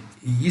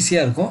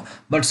ஈஸியாக இருக்கும்.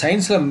 பட்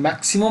சயின்ஸில்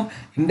மேக்ஸிமம்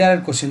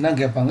இன்டைரக்ட் கொஸ்டின் தான்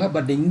கேட்பாங்க.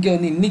 பட் இங்கே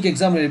வந்து இன்றைக்கி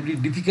எக்ஸாமில் எப்படி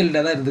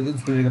டிஃபிகல்ட்டாக தான்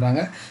இருந்ததுன்னு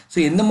சொல்லியிருக்கிறாங்க. ஸோ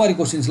எந்த மாதிரி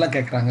கொஸ்டின்ஸ்லாம்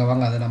கேட்குறாங்க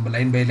வாங்க அதை நம்ம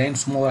லைன் பை லைன்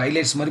சும்மா ஒரு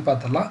ஹைலைட்ஸ் மாதிரி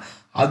பார்த்துடலாம்.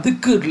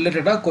 அதுக்கு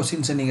ரிலேட்டடாக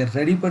கொஸ்டின்ஸை நீங்கள்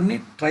ரெடி பண்ணி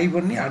ட்ரை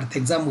பண்ணி அடுத்த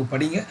எக்ஸாமுக்கு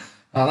படிங்க.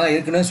 நான் தான்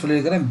ஏற்கனவே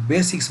சொல்லியிருக்கிறேன்,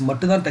 பேசிக்ஸ்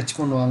மட்டும் தான் டச்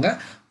பண்ணுவாங்க.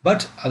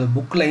 பட் அது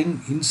புக் லைன்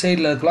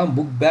இன்சைடில் இருக்கலாம்,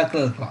 புக்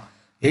பேக்கில் இருக்கலாம்.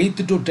 8th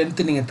to 10th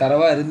நீங்கள்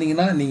தரவாக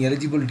இருந்தீங்கன்னா நீங்கள்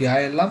எலிஜிபிலிட்டி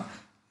ஆகிடலாம்.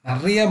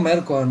 நிறைய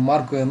மார்க்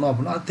வேணும்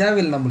அப்படின்னா அது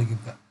தேவையில்லை நம்மளுக்கு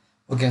இப்போ.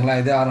 ஓகேங்களா?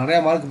 இது நிறையா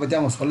மார்க் பற்றி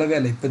அவங்க சொல்லவே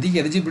இல்லை.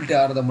 இப்போதைக்கு எலிஜிபிலிட்டி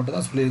ஆகிறத மட்டும்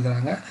தான்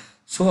சொல்லியிருக்கிறாங்க.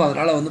 ஸோ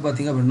அதனால் வந்து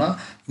பார்த்திங்க அப்படின்னா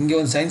இங்கே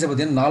வந்து சயின்ஸை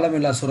பார்த்தீங்கன்னா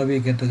நாளமில்லா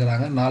சுரபியை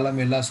கேட்டிருக்கிறாங்க.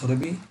 நாளமில்லா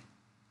சுரபி,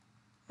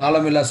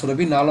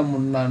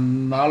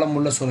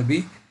 நாளமுள்ள சுரபி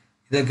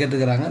இதை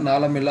கேட்டிருக்கிறாங்க.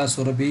 நாளமில்லா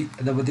சுரபி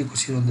இதை பற்றி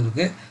கொஸ்டின்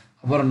வந்திருக்கு.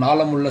 அப்புறம்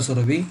நாளமுள்ள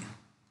சுரபி.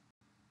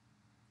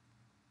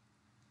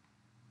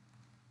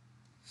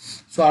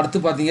 ஸோ அடுத்து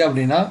பார்த்தீங்க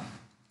அப்படின்னா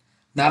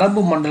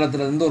நரம்பு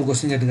மண்டலத்திலேருந்து ஒரு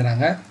கொஸ்டின்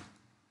கேட்டுக்கிறாங்க.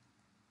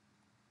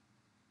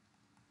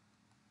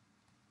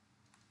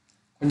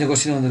 கொஞ்சம்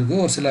கொஸ்டின் வந்திருக்கு,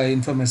 ஒரு சில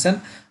இன்ஃபர்மேஷன்.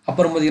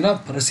 அப்புறம் பார்த்தீங்கன்னா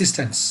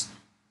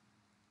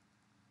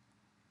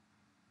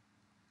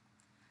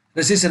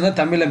ரெசிஸ்டன்ஸ்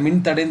தமிழில்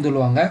மின் தடைன்னு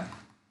சொல்லுவாங்க.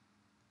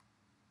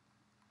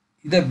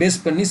 இதை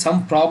பேஸ் பண்ணி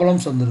சம்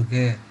ப்ராப்ளம்ஸ்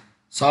வந்திருக்கு.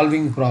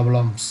 சால்விங்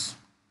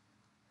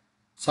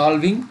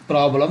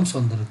ப்ராப்ளம்ஸ்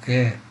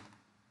வந்திருக்கு.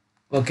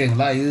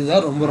 ஓகேங்களா?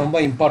 இதுதான் ரொம்ப ரொம்ப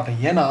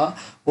இம்பார்ட்டன்ட். ஏன்னா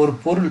ஒரு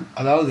பொருள்,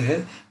 அதாவது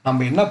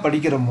நம்ம என்ன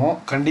படிக்கிறோமோ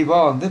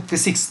கண்டிப்பாக வந்து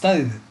ஃபிசிக்ஸ் தான்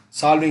இது.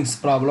 சால்விங்ஸ்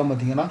ப்ராப்ளம்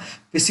பார்த்திங்கன்னா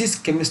ஃபிசிக்ஸ்,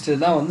 கெமிஸ்ட்ரி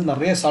தான் வந்து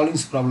நிறைய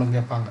சால்விங்ஸ் ப்ராப்ளம்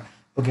கேட்பாங்க.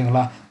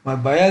 ஓகேங்களா?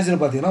 பயாலஜியில்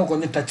பார்த்தீங்கன்னா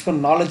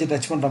கொஞ்சம் நாலேஜ்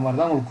டச் பண்ணுற மாதிரி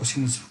தான் உங்களுக்கு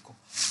கொஸ்டின்ஸ் இருக்கும்.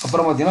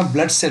 அப்புறம் பார்த்தீங்கன்னா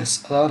பிளட் செல்ஸ்,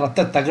 அதாவது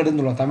ரத்த தகடுன்னு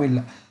சொல்லுவோம்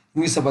தமிழில்.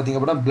 இங்கிலீஷில் பார்த்திங்க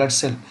அப்படின்னா blood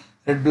cell,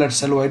 red blood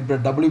cell, white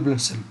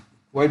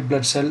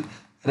blood cell,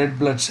 red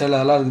blood cell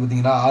அதெல்லாம் இருக்குது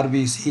பார்த்தீங்களா,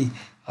 ஆர்பிசி.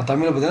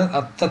 தமிழில்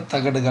பார்த்தீங்கன்னா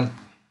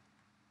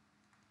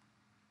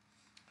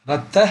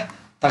ரத்த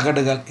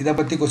தகடுகள் இதை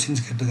பற்றி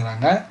கொஸ்டின்ஸ்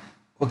கேட்டுக்கிறாங்க.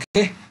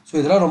 ஓகே, ஸோ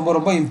இதெல்லாம் ரொம்ப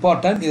ரொம்ப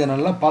இம்பார்ட்டன்ட். இதை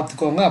நல்லா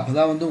பார்த்துக்கோங்க. அப்போ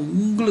தான் வந்து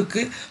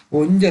உங்களுக்கு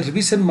கொஞ்சம்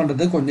ரிவிஷன்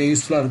பண்ணுறதுக்கு கொஞ்சம்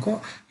யூஸ்ஃபுல்லாக இருக்கும்.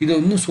 இது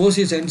வந்து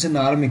சோசியல்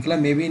சயின்ஸ்னு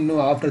ஆரம்பிக்கலாம். மேபி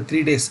இன்னும் ஆஃப்டர்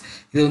 3 days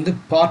இது வந்து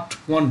பார்ட்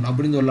 1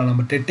 அப்படின்னு சொல்லலாம்.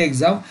 நம்ம டெட்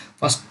எக்ஸாம்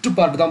ஃபஸ்ட்டு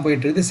பார்ட் தான்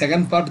போயிட்டு இருக்குது.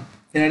 செகண்ட் பார்ட்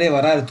பின்னாடியே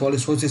வராது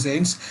சோசியல்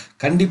சயின்ஸ்.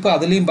 கண்டிப்பாக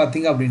அதுலேயும்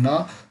பார்த்தீங்க அப்படின்னா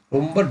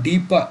ரொம்ப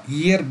டீப்பாக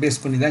இயர்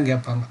பேஸ் பண்ணி தான்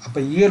கேட்பாங்க. அப்போ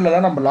இயரில்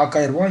தான் நம்ம லாக்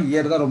ஆகிடுவோம்.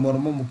 இயர் தான் ரொம்ப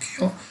ரொம்ப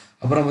முக்கியம்.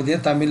 அப்புறம்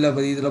பார்த்தீங்கன்னா தமிழில்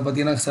இதில்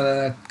பார்த்தீங்கன்னா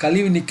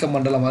கழிவு நீக்க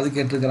மண்டலம் அது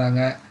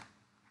கேட்டிருக்கிறாங்க.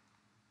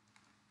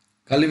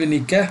 கழிவு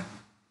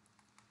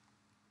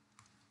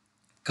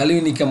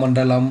நீக்க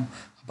மண்டலம்.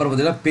 அப்புறம்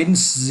பார்த்தீங்கன்னா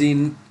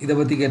பென்சீன் இதை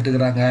பற்றி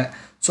கேட்டுக்கிறாங்க.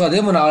 ஸோ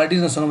அதே மாதிரி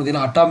ஆல்ரெடி நான் சொன்ன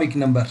பார்த்தீங்கன்னா அட்டாமிக்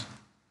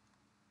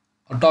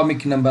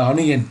நம்பர்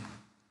அணு எண்.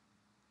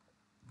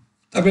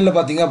 தமிழில்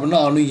பார்த்தீங்க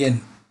அப்படின்னா அணு எண்.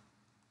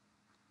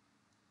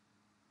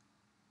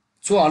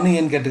 ஸோ அணு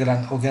எண்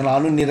கேட்டுக்கிறாங்க. ஓகேங்களா?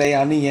 அணு நிறை,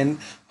 அணு எண்,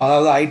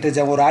 அதாவது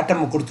ஹைட்ரஜன் ஒரு ஆட்டம்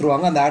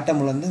கொடுத்துருவாங்க. அந்த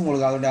ஆட்டம்லேருந்து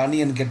உங்களுக்கு அதோடைய அணு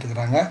எண்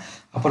கேட்டுக்கிறாங்க.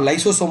 அப்புறம்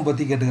லைசோசோம்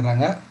பற்றி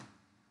கேட்டுக்கிறாங்க.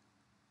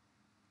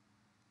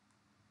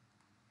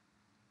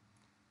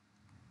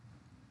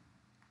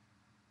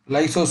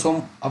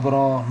 லைசோசோம்,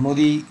 அப்புறம்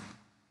நொதி,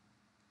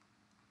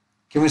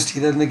 கெமிஸ்ட்ரி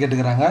இதை இருந்து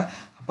கேட்டுக்கிறாங்க.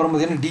 அப்புறம்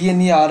பார்த்தீங்கன்னா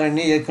டிஎன்ஏ,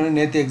 ஆர்என்ஏ ஏற்கனவே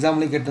நேற்று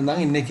எக்ஸாம்லேயும்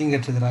கேட்டிருந்தாங்க, இன்றைக்கும்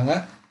கேட்டுருக்குறாங்க.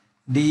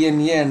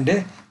 DNA and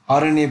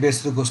RNA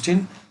based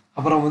question.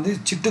 அப்புறம் வந்து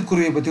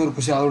சிட்டுக்குருவியை பற்றி ஒரு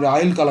கொஸ்டின், அதோடைய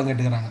ஆயுள் காலம்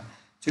கேட்டுக்கிறாங்க.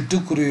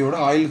 சிட்டுக்குருவியோட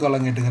ஆயுள்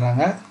காலம்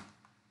கேட்டுக்கிறாங்க.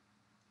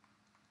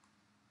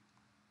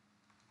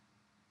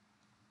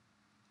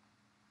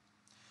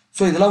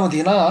 ஸோ இதெல்லாம்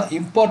பார்த்தீங்கன்னா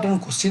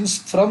இம்பார்ட்டன்ட் கொஸ்டின்ஸ்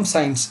ஃப்ரம்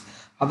சயின்ஸ்.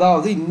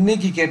 அதாவது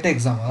இன்றைக்கி கேட்ட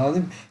எக்ஸாம்,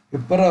 அதாவது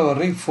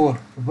February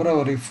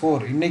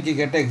 4 இன்றைக்கி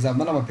கேட்ட எக்ஸாம்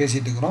தான் நம்ம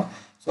பேசிகிட்டு இருக்கிறோம்.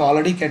 ஸோ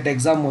ஆல்ரெடி கேட்ட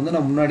எக்ஸாம் வந்து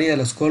நான் முன்னாடியே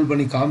அதில் ஸ்க்ரோல்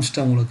பண்ணி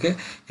காமிச்சிட்டேன். உங்களுக்கு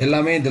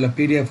எல்லாமே இதில்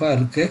பிடிஎஃபாக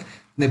இருக்குது.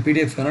 இந்த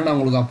பிடிஎஃப் வேணால் நான்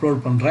உங்களுக்கு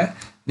அப்லோட் பண்ணுறேன்.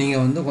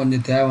 நீங்கள் வந்து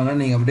கொஞ்சம் தேவைன்னா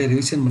நீங்கள் அப்படியே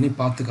ரிவிஷன் பண்ணி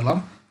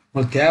பார்த்துக்கலாம்.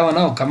 உங்களுக்கு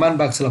தேவைன்னா கமெண்ட்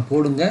பாக்ஸில்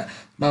போடுங்க.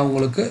 நான்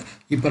உங்களுக்கு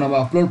இப்போ நம்ம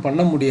அப்லோட்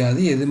பண்ண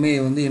முடியாது, எதுவுமே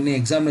வந்து இன்னும்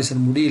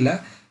எக்ஸாமினேஷன் முடியல.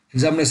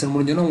 எக்ஸாமினேஷன்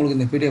முடிஞ்சோன்னா உங்களுக்கு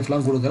இந்த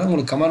பிடிஎஃப்லாம் கொடுக்குறேன்.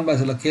 உங்களுக்கு கமெண்ட்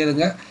பாக்ஸில்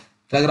கேளுங்க.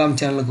 டெலிகிராம்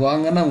சேனலுக்கு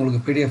வாங்கன்னா உங்களுக்கு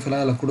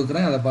பிடிஎஃப்லாம் அதில்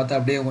கொடுக்குறேன். அதை பார்த்து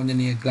அப்படியே கொஞ்சம்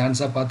நீங்கள்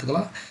கிளான்ஸாக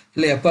பார்த்துக்கலாம்.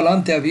 இல்லை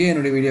எப்போல்லாம் தேவையோ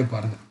என்னுடைய வீடியோ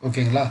பாருங்கள்.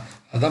 ஓகேங்களா?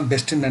 அதுதான்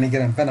பெஸ்ட்டுன்னு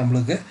நினைக்கிறேன் இப்போ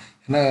நம்மளுக்கு.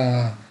 ஏன்னா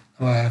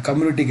நம்ம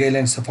கம்யூனிட்டி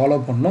கைட்லைன்ஸை ஃபாலோ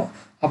பண்ணணும்.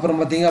 அப்புறம்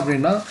பார்த்திங்க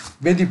அப்படின்னா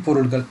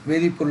வேதிப்பொருட்கள்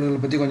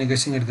பற்றி கொஞ்சம்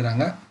கொஸ்டின்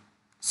எடுக்கிறாங்க.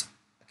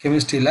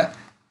 கெமிஸ்ட்ரியில்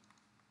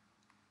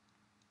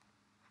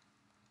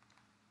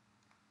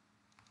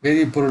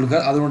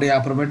வேதிப்பொருட்கள்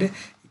அப்புறமேட்டு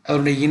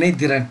அதனுடைய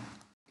இணைத்திறன்,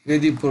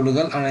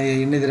 வேதிப்பொருட்கள்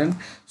இணைதிறன்.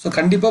 ஸோ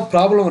கண்டிப்பாக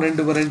ப்ராப்ளம்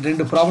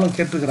ரெண்டு ப்ராப்ளம்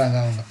கேட்டிருக்கிறாங்க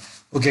அவங்க.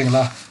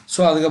 ஓகேங்களா? ஸோ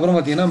அதுக்கப்புறம்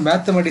பார்த்தீங்கன்னா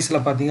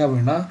மேத்தமெட்டிக்ஸில் பார்த்தீங்க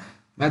அப்படின்னா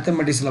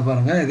மேத்தமெட்டிக்ஸில்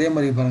பாருங்கள், இதே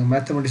மாதிரி பாருங்கள்.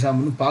 மேத்தமெட்டிக்ஸ் நான்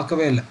இன்னும்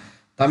பார்க்கவே இல்லை.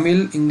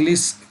 தமிழ்,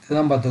 இங்கிலீஷ்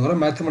இதுதான் பார்த்துக்கிறோம்.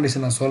 மேத்தமெட்டிக்ஸ்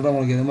நான் சொல்கிறேன்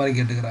உங்களுக்கு எது மாதிரி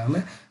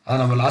கேட்டுக்கிறாங்கன்னு. அதை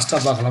நம்ம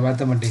லாஸ்ட்டாக பார்க்கலாம்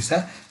மேத்தமெட்டிக்ஸை.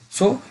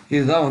 ஸோ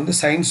இதுதான் வந்து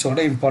சயின்ஸோட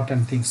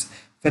இம்பார்ட்டன்ட் திங்ஸ்.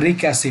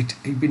 ஃபெரிக் ஆசிட்,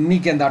 இப்போ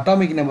இன்றைக்கி அந்த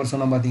அட்டாமிக் நம்பர்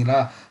சொன்னால் பார்த்தீங்களா,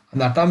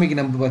 அந்த அட்டாமிக்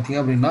நம்பர் பார்த்தீங்க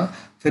அப்படின்னா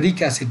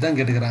ஃபெரிக் ஆசிட் தான்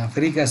கேட்டுக்கிறாங்க.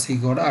 ஃபெரிக்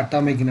ஆசிட்டோட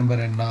அட்டாமிக்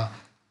நம்பர் என்ன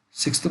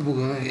 6th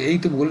புக்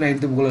 8th புக்கில்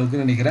 9th புக்கில்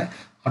இருக்குன்னு நினைக்கிறேன்.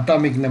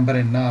 அட்டாமிக்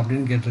நம்பர் என்ன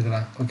அப்படின்னு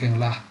கேட்டிருக்கிறாங்க.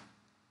 ஓகேங்களா?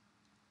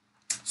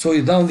 ஸோ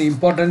இதுதான் வந்து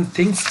இம்பார்ட்டன்ட்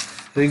திங்ஸ்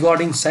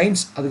ரிகார்டிங்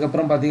சயின்ஸ்.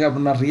 அதுக்கப்புறம் பார்த்தீங்க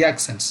அப்படின்னா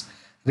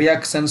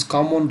ரியாக்ஷன்ஸ்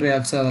காம்பவுண்ட்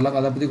ரியாக்ஷன் அதெல்லாம்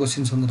அதை பற்றி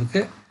கொஸ்டின்ஸ்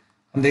வந்துருக்கு.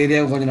 அந்த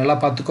ஏரியாவை கொஞ்சம் நல்லா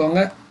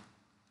பார்த்துக்கோங்க.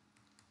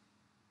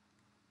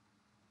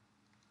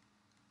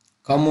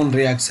 காம்பவுண்ட்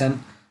ரியாக்ஷன்,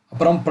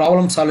 அப்புறம்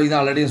ப்ராப்ளம் சால்விங்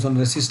தான் ஆல்ரெடி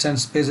சொன்ன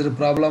ரெசிஸ்டன்ஸ் பேஸ்டு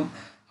ப்ராப்ளம்.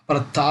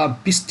 அப்புறம்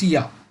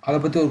பிஸ்டியா அதை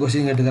பற்றி ஒரு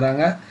கொஸ்டின்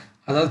கேட்டுக்கிறாங்க.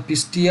 அதாவது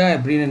பிஸ்டியா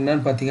எப்படின்னு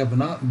என்னன்னு பார்த்தீங்க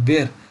அப்படின்னா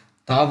வேர்,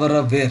 தாவர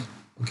வேர்.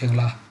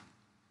 ஓகேங்களா?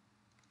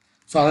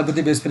 ஸோ அதை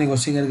பற்றி பேஸ் பண்ணி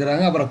கொஸ்டின்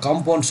இருக்கிறாங்க. அப்புறம்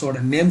காம்பவுண்ட்ஸோட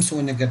நேம்ஸ்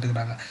கொஞ்சம்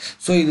கேட்டுக்கிறாங்க.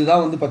 ஸோ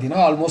இதுதான் வந்து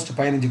பார்த்தீங்கன்னா almost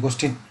 15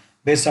 question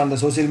based on the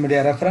social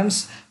media reference.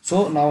 So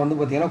நான் வந்து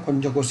பார்த்தீங்கன்னா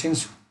கொஞ்சம்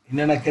கொஸ்டின்ஸ்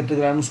என்னென்ன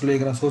கேட்டுக்கிறான்னு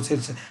சொல்லியிருக்கிறேன்.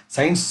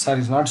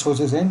 Science not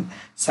social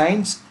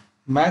science,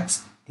 maths,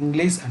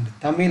 English and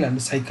Tamil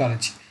and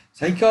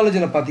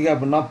சைக்காலஜியில் பார்த்தீங்க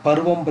அப்படின்னா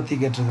பருவம் பற்றி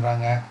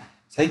கேட்டிருக்கிறாங்க.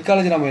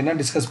 சைக்காலஜி நம்ம என்ன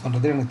டிஸ்கஸ்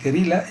பண்ணுறது எனக்கு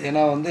தெரியல.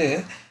 ஏன்னா வந்து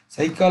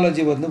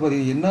சைக்காலஜி வந்து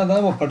பார்த்தீங்கன்னா என்ன தான்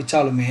நம்ம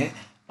படித்தாலுமே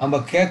நம்ம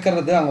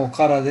கேட்குறது அங்கே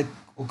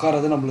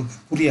உட்காராது நம்மளுக்கு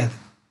புரியாது.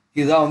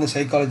 இதுதான் வந்து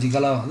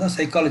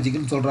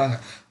சைக்காலஜிக்கல்னு சொல்கிறாங்க.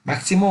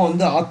 மேக்ஸிமம்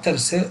வந்து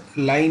ஆத்தர்ஸு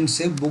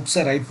லைன்ஸு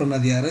புக்ஸை ரைட்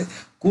பண்ணது யார்,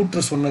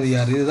 கூற்று சொன்னது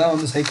யார், இதுதான்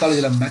வந்து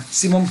சைக்காலஜியில்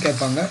மேக்ஸிமம்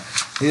கேட்பாங்க.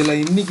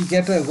 இதில் இன்றைக்கி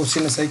கேட்ட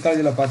கொஸ்டினில்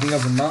சைக்காலஜியில் பார்த்தீங்க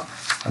அப்படின்னா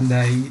அந்த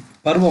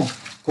பருவம்,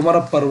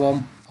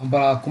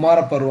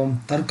 குமாரப்பருவம்,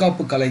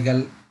 தற்காப்பு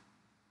கலைகள்,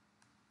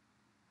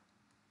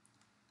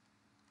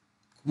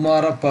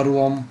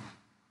 குமாரப்பருவம்,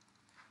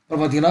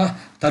 அப்புறம் பார்த்தீங்கன்னா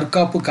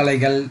தற்காப்பு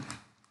கலைகள்,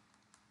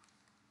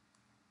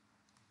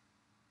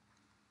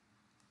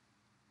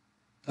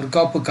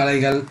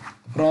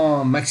 அப்புறம்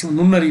மேக்ஸிமம்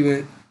நுண்ணறிவு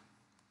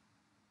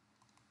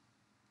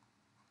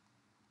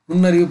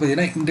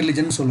பார்த்தீங்கன்னா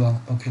இன்டெலிஜென்ஸ் சொல்லுவாங்க.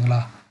 ஓகேங்களா?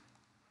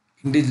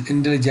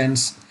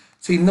 இன்டெலிஜென்ஸ்.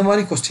 ஸோ இந்த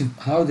மாதிரி கொஸ்டின்,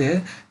 அதாவது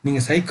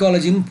நீங்கள்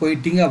சைக்காலஜின்னு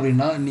போயிட்டீங்க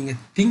அப்படின்னா நீங்கள்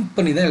திங்க்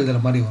பண்ணி தான்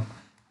எழுதுகிற மாதிரி வரும்.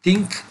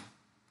 Think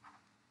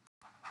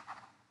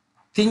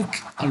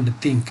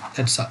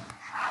that's all.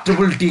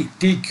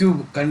 D cube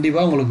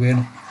கண்டிப்பாக உங்களுக்கு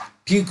வேணும்.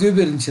 டி கியூப்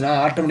இருந்துச்சுன்னா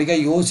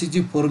ஆட்டோமேட்டிக்காக யோசித்து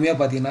பொறுமையாக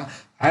பார்த்தீங்கன்னா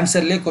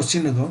ஆன்சர்லேயே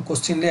கொஸ்டின் இருக்கும்,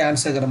 கொஸ்டின்லேயே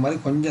ஆன்சர்கிற மாதிரி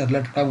கொஞ்சம்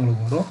ரிலேட்டடாக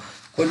உங்களுக்கு வரும்.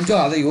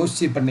 கொஞ்சம் அதை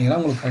யோசித்து பண்ணிங்கன்னா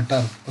உங்களுக்கு கரெக்டாக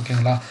இருக்கும்.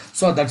 ஓகேங்களா?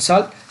 So that's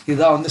all.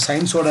 இதுதான் வந்து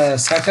சயின்ஸோட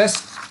ஸ்டேட்டஸ்.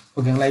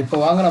 ஓகேங்களா? இப்போ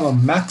வாங்க நம்ம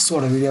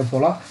மேக்ஸோட வீடியோ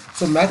போகலாம்.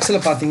 ஸோ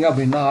மேக்ஸில் பார்த்தீங்க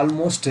அப்படின்னா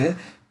ஆல்மோஸ்ட்டு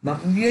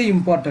நிறைய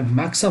இம்பார்ட்டன்ட்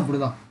மேக்ஸ் அப்படி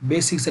தான்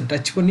பேசிக்ஸை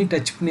டச் பண்ணி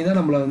தான்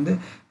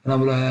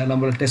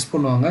நம்மளை டெஸ்ட்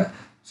பண்ணுவாங்க.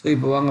 ஸோ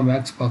இப்போ வாங்க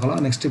மேக்ஸ்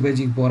பார்க்கலாம். நெக்ஸ்ட்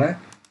பேஜுக்கு போகிறேன்.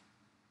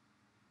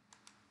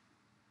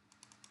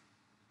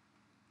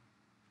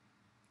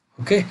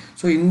 ஓகே.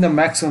 ஸோ இந்த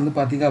மேக்ஸ் வந்து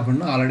பார்த்தீங்க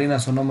அப்படின்னா ஆல்ரெடி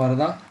நான் சொன்ன மாதிரி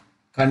தான்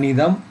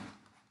கணிதம்.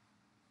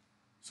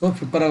 ஸோ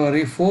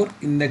February 4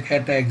 இந்த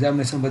கேட்ட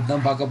எக்ஸாமினேஷன் பற்றி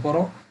தான் பார்க்க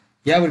போகிறோம்.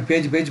 ஏன் ஒரு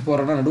பேஜ்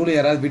போகிறோன்னா நடுவில்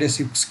யாராவது வீடியோ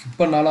ஸ்கிப்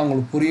பண்ணாலும்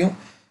அவங்களுக்கு புரியும்.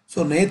 ஸோ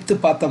நேற்று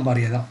பார்த்த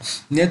மாதிரியே தான்,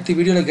 நேற்று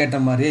வீடியோவில் கேட்ட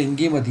மாதிரியே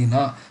இங்கேயும்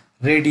பார்த்தீங்கன்னா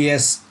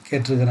ரேடியஸ்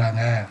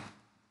கேட்டிருக்கிறாங்க.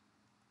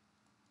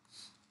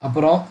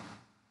 அப்புறம்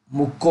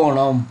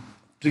முக்கோணம்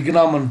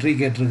ட்ரிகனாமெட்ரி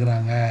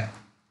கேட்டிருக்கிறாங்க.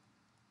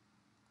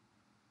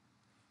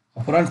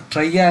 அப்புறம்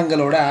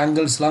ட்ரையாங்கிளோட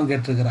ஆங்கிள்ஸ்லாம்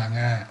கேட்டிருக்கிறாங்க.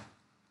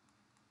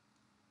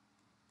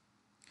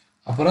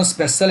 அப்புறம்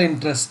special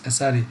interest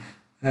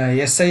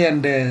SI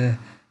and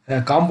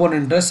compound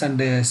interest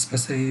and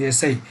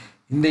SI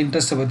இந்த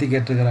இன்ட்ரெஸ்ட்டை பற்றி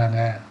கேட்டிருக்கிறாங்க.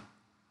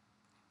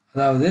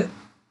 அதாவது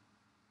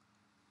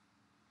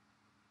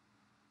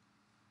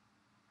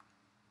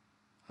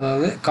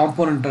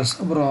காம்பவுண்ட்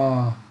இன்ட்ரெஸ்ட், அப்புறம்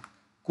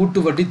கூட்டு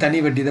வட்டி தனி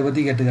வட்டி இதை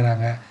பற்றி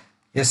கேட்டுக்கிறாங்க.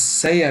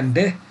 SI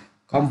and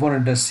compound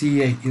interest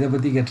CI இதை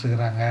பற்றி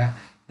கேட்டிருக்கிறாங்க.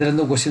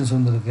 இதுலேருந்து கொஸ்டின்ஸ்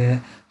வந்துருக்கு.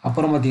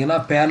 அப்புறம் பார்த்தீங்கன்னா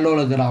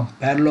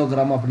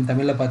பேரலோகிராம் அப்படின்னு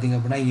தமிழில் பார்த்தீங்க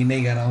அப்படின்னா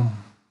இணைகரம்,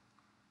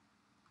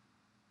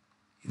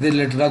 இது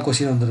ரிலேட்டடாக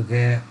கொஸ்டின்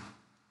வந்திருக்கு.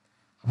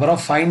 அப்புறம்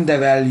ஃபைண்ட் த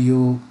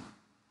வேல்யூ,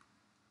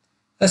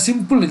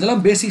 சிம்பிள்,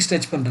 இதெல்லாம் பேசிக்ஸ்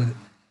டச் பண்ணுறது.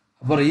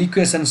 அப்புறம்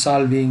ஈக்குவேஷன்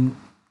சால்விங்.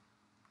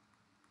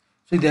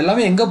 ஸோ இது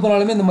எல்லாமே எங்கே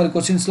போனாலுமே இந்த மாதிரி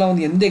கொஸ்டின்ஸ்லாம்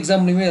வந்து எந்த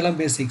எக்ஸாம்லையுமே எல்லாம்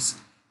பேசிக்ஸ்.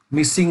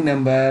 Missing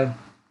number.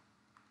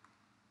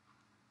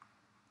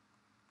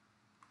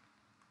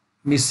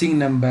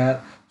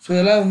 ஸோ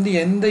இதெல்லாம் வந்து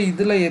எந்த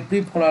இதில் எப்படி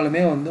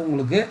போனாலுமே வந்து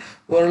உங்களுக்கு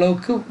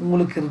ஓரளவுக்கு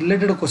உங்களுக்கு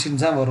ரிலேட்டட்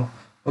கொஸ்டின்ஸ் தான் வரும்.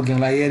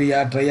 ஓகேங்களா? ஏரியா,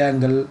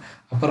 ட்ரையாங்கிள்,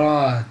 அப்புறம்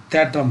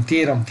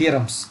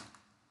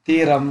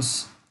தீரம்ஸ்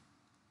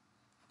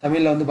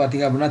தமிழில் வந்து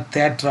பார்த்தீங்க அப்படின்னா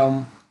தேற்றம்.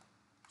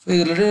 ஸோ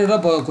இது ரிலேட்டடாக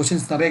இப்போ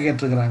கொஸ்டின்ஸ் நிறைய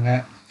கேட்டிருக்கிறாங்க.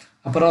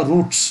 அப்புறம்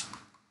ரூட்ஸ்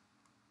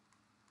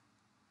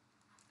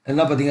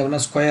என்ன பார்த்தீங்க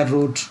அப்படின்னா ஸ்கொயர்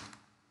ரூட்,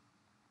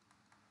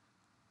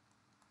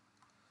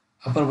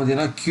 அப்புறம்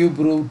பார்த்தீங்கன்னா கியூப்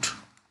ரூட்,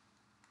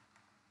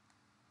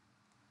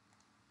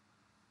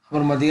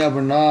 அப்புறம் பார்த்தீங்க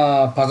அப்படின்னா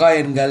பகு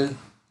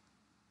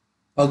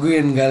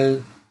எண்கள்.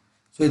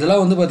 ஸோ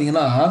இதெல்லாம் வந்து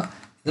பார்த்தீங்கன்னா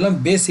இதெல்லாம்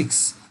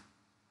பேசிக்ஸ்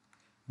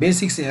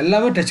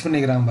எல்லாமே டச்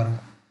பண்ணிக்கிறாங்க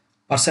பாருங்கள்.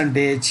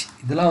 பர்சன்டேஜ்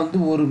இதெல்லாம் வந்து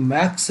ஒரு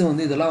மேக்ஸ்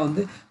வந்து இதெல்லாம்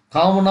வந்து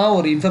காமனாக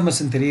ஒரு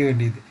இன்ஃபர்மேஷன் தெரிய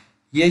வேண்டியது.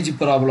 ஏஜ்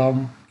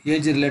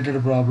ரிலேட்டட்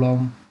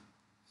ப்ராப்ளம்,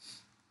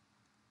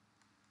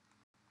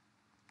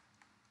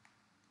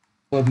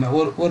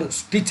 ஒரு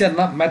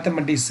டீச்சர்னா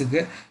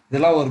மேத்தமெட்டிக்ஸுக்கு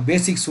இதெல்லாம் ஒரு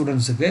பேசிக்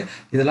ஸ்டூடெண்ட்ஸுக்கு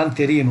இதெல்லாம்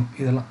தெரியணும்.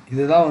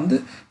 இதுதான் வந்து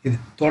இது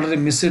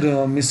தொடர்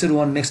missed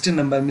one, next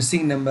number,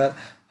 missing number,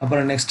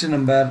 அப்புறம் நெக்ஸ்ட்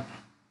நம்பர்,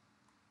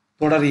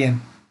 தொடர் எண்,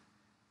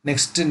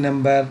 நெக்ஸ்ட்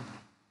நம்பர்.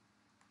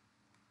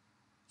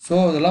 ஸோ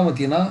இதெல்லாம்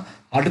பார்த்தீங்கன்னா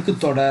அடுக்கு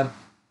தொடர்,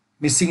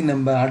 மிஸ்ஸிங்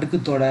நம்பர், அடுக்கு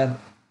தொடர்,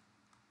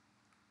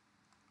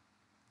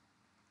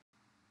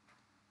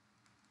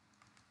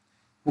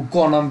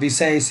 முக்கோணம்,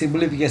 விசை,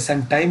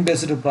 simplification, time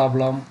based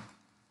problem,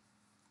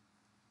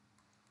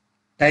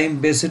 time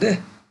based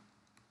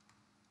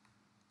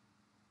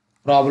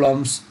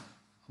problems,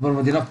 அப்புறம்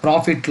பார்த்தீங்கன்னா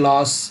profit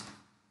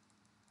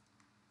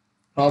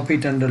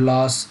and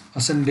loss,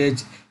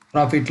 percentage,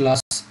 profit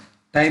loss,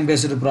 time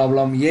based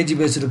problem, age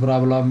based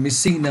problem,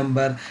 missing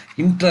number,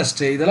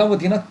 interest. இதெல்லாம்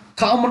பார்த்தீங்கன்னா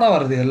காமனாக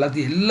வருது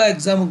எல்லா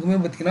எக்ஸாமுக்குமே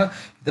பார்த்தீங்கன்னா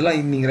இதெல்லாம்.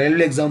 நீங்கள்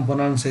ரயில்வே எக்ஸாம்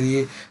போனாலும் சரி,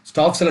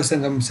 ஸ்டாஃப்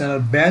செலெக்ஷன்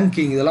கமிஷனர்,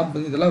 பேங்கிங்,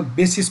 இதெல்லாம்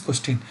பேசிஸ்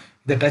கொஸ்டின்.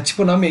 இதை டச்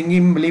பண்ணாமல்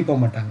எங்கேயுமே வெளியே போக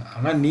மாட்டாங்க.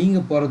 ஆனால்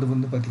நீங்கள் போகிறது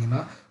வந்து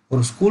பார்த்தீங்கன்னா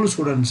ஒரு ஸ்கூல்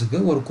ஸ்டூடெண்ட்ஸுக்கு,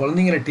 ஒரு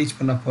குழந்தைங்களை டீச்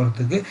பண்ண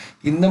போகிறதுக்கு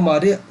இந்த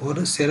மாதிரி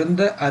ஒரு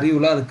சிறந்த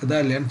அறிவுலாம் இருக்குதா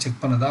இல்லையான்னு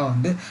செக் பண்ண தான்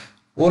வந்து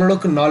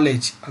ஓரளவுக்கு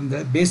நாலேஜ்,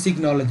 அந்த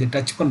பேசிக் நாலேஜை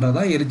டச் பண்ணுறது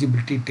தான்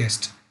எலிஜிபிலிட்டி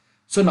டெஸ்ட்.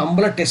 ஸோ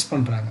நம்மளை டெஸ்ட்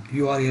பண்ணுறாங்க,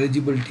 you are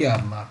eligibility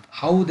R not.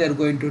 How they're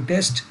going to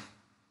test?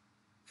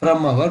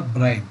 From our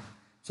brain.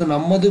 So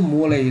நமது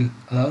மூளையில்,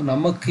 அதாவது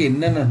நமக்கு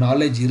என்னென்ன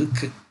நாலேஜ்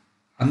இருக்குது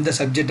அந்த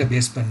சப்ஜெக்டை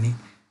பேஸ் பண்ணி,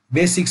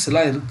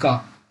 பேசிக்ஸ்லாம் இருக்கா,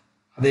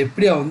 அதை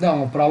எப்படி வந்து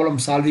அவங்க ப்ராப்ளம்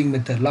சால்விங்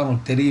மெத்தட்லாம்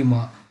அவங்களுக்கு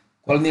தெரியுமா,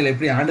 குழந்தைகளை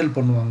எப்படி ஹேண்டில்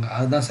பண்ணுவாங்க,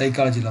 அதுதான்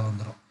சைக்காலஜியில்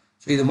வந்துடும்.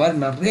 ஸோ இது மாதிரி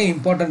நிறைய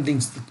இம்பார்ட்டன்ட்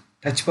திங்ஸ்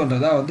டச்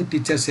பண்ணுறதா வந்து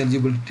டீச்சர்ஸ்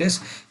எலிஜிபிலிட்டி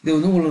டெஸ்ட். இது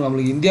வந்து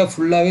நம்மளுக்கு இந்தியா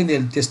ஃபுல்லாகவே இந்த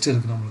டெஸ்ட்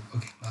இருக்குது நம்மளுக்கு.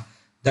 ஓகேங்களா?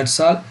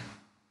 That's all.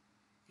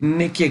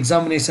 இன்னைக்கு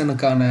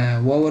எக்ஸாமினேஷனுக்கான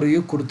ஓவர்வியூ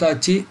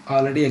கொடுத்தாச்சு.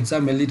 ஆல்ரெடி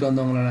எக்ஸாம் எழுதிட்டு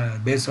வந்தவங்களோட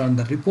பேஸ்ட் ஆன்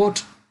த ரிப்போர்ட்.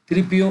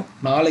 திருப்பியும்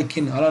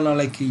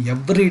நாளைக்கு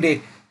எவ்ரிடே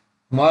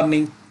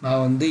மார்னிங்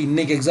நான் வந்து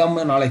இன்னைக்கு எக்ஸாம்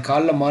நாளைக்கு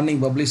காலைல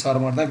மார்னிங் பப்ளிஷ்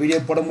ஆகிற மாதிரி தான் வீடியோ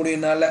போட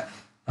முடியும்னால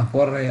நான்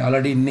போடுறேன்.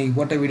 ஆல்ரெடி இன்னைக்கு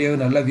போட்ட வீடியோ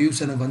நல்ல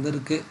வியூஸ் எனக்கு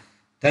வந்திருக்கு.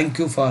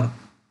 Thank you for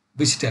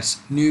visitors,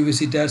 new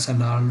visitors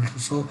and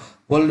also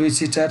old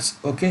visitors.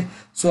 Okay,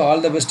 so all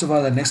the best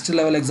for the next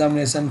level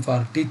examination for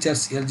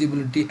teachers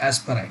eligibility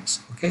aspirants.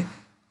 Okay,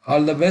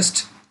 all the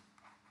best.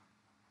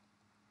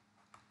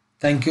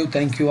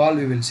 Thank you all.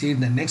 We will see in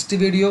the next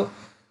video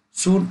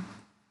soon.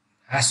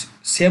 As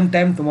same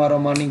time tomorrow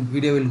morning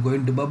video will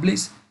going to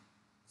publish.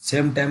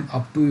 Same time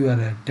up to your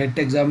TET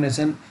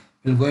examination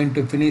will going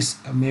to finish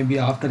maybe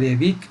after a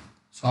week.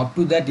 So up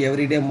to that,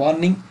 every day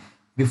morning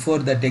before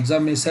that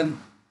examination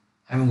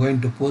I am going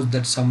to post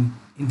that some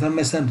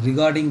information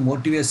regarding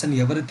motivation,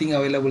 everything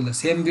available the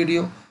same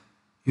video.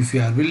 If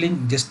you are willing,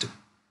 just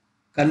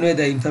convey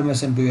the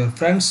information to your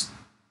friends.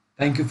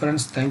 Thank you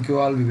friends, thank you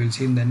all. We will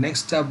see in the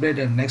next update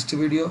and next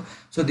video.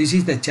 So this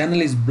is the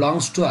channel is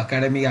belongs to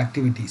academic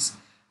activities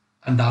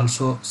and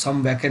also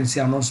some vacancy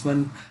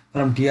announcement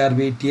from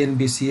TRB,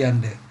 TNBC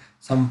and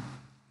some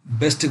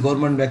best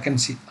government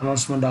vacancy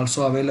announcement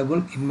also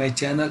available in my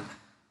channel,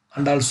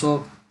 and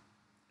also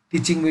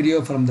teaching video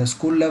from the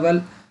school level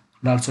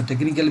and also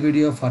technical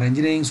video for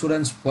engineering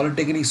students,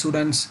 polytechnic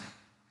students,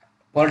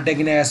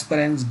 polytechnic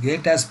aspirants,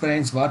 GATE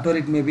aspirants, whatever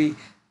it may be.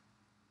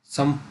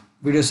 Some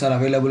videos are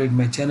available in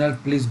my channel.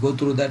 Please go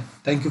through that.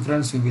 Thank you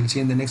friends. We will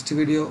see in the next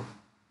video.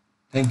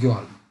 Thank you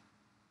all.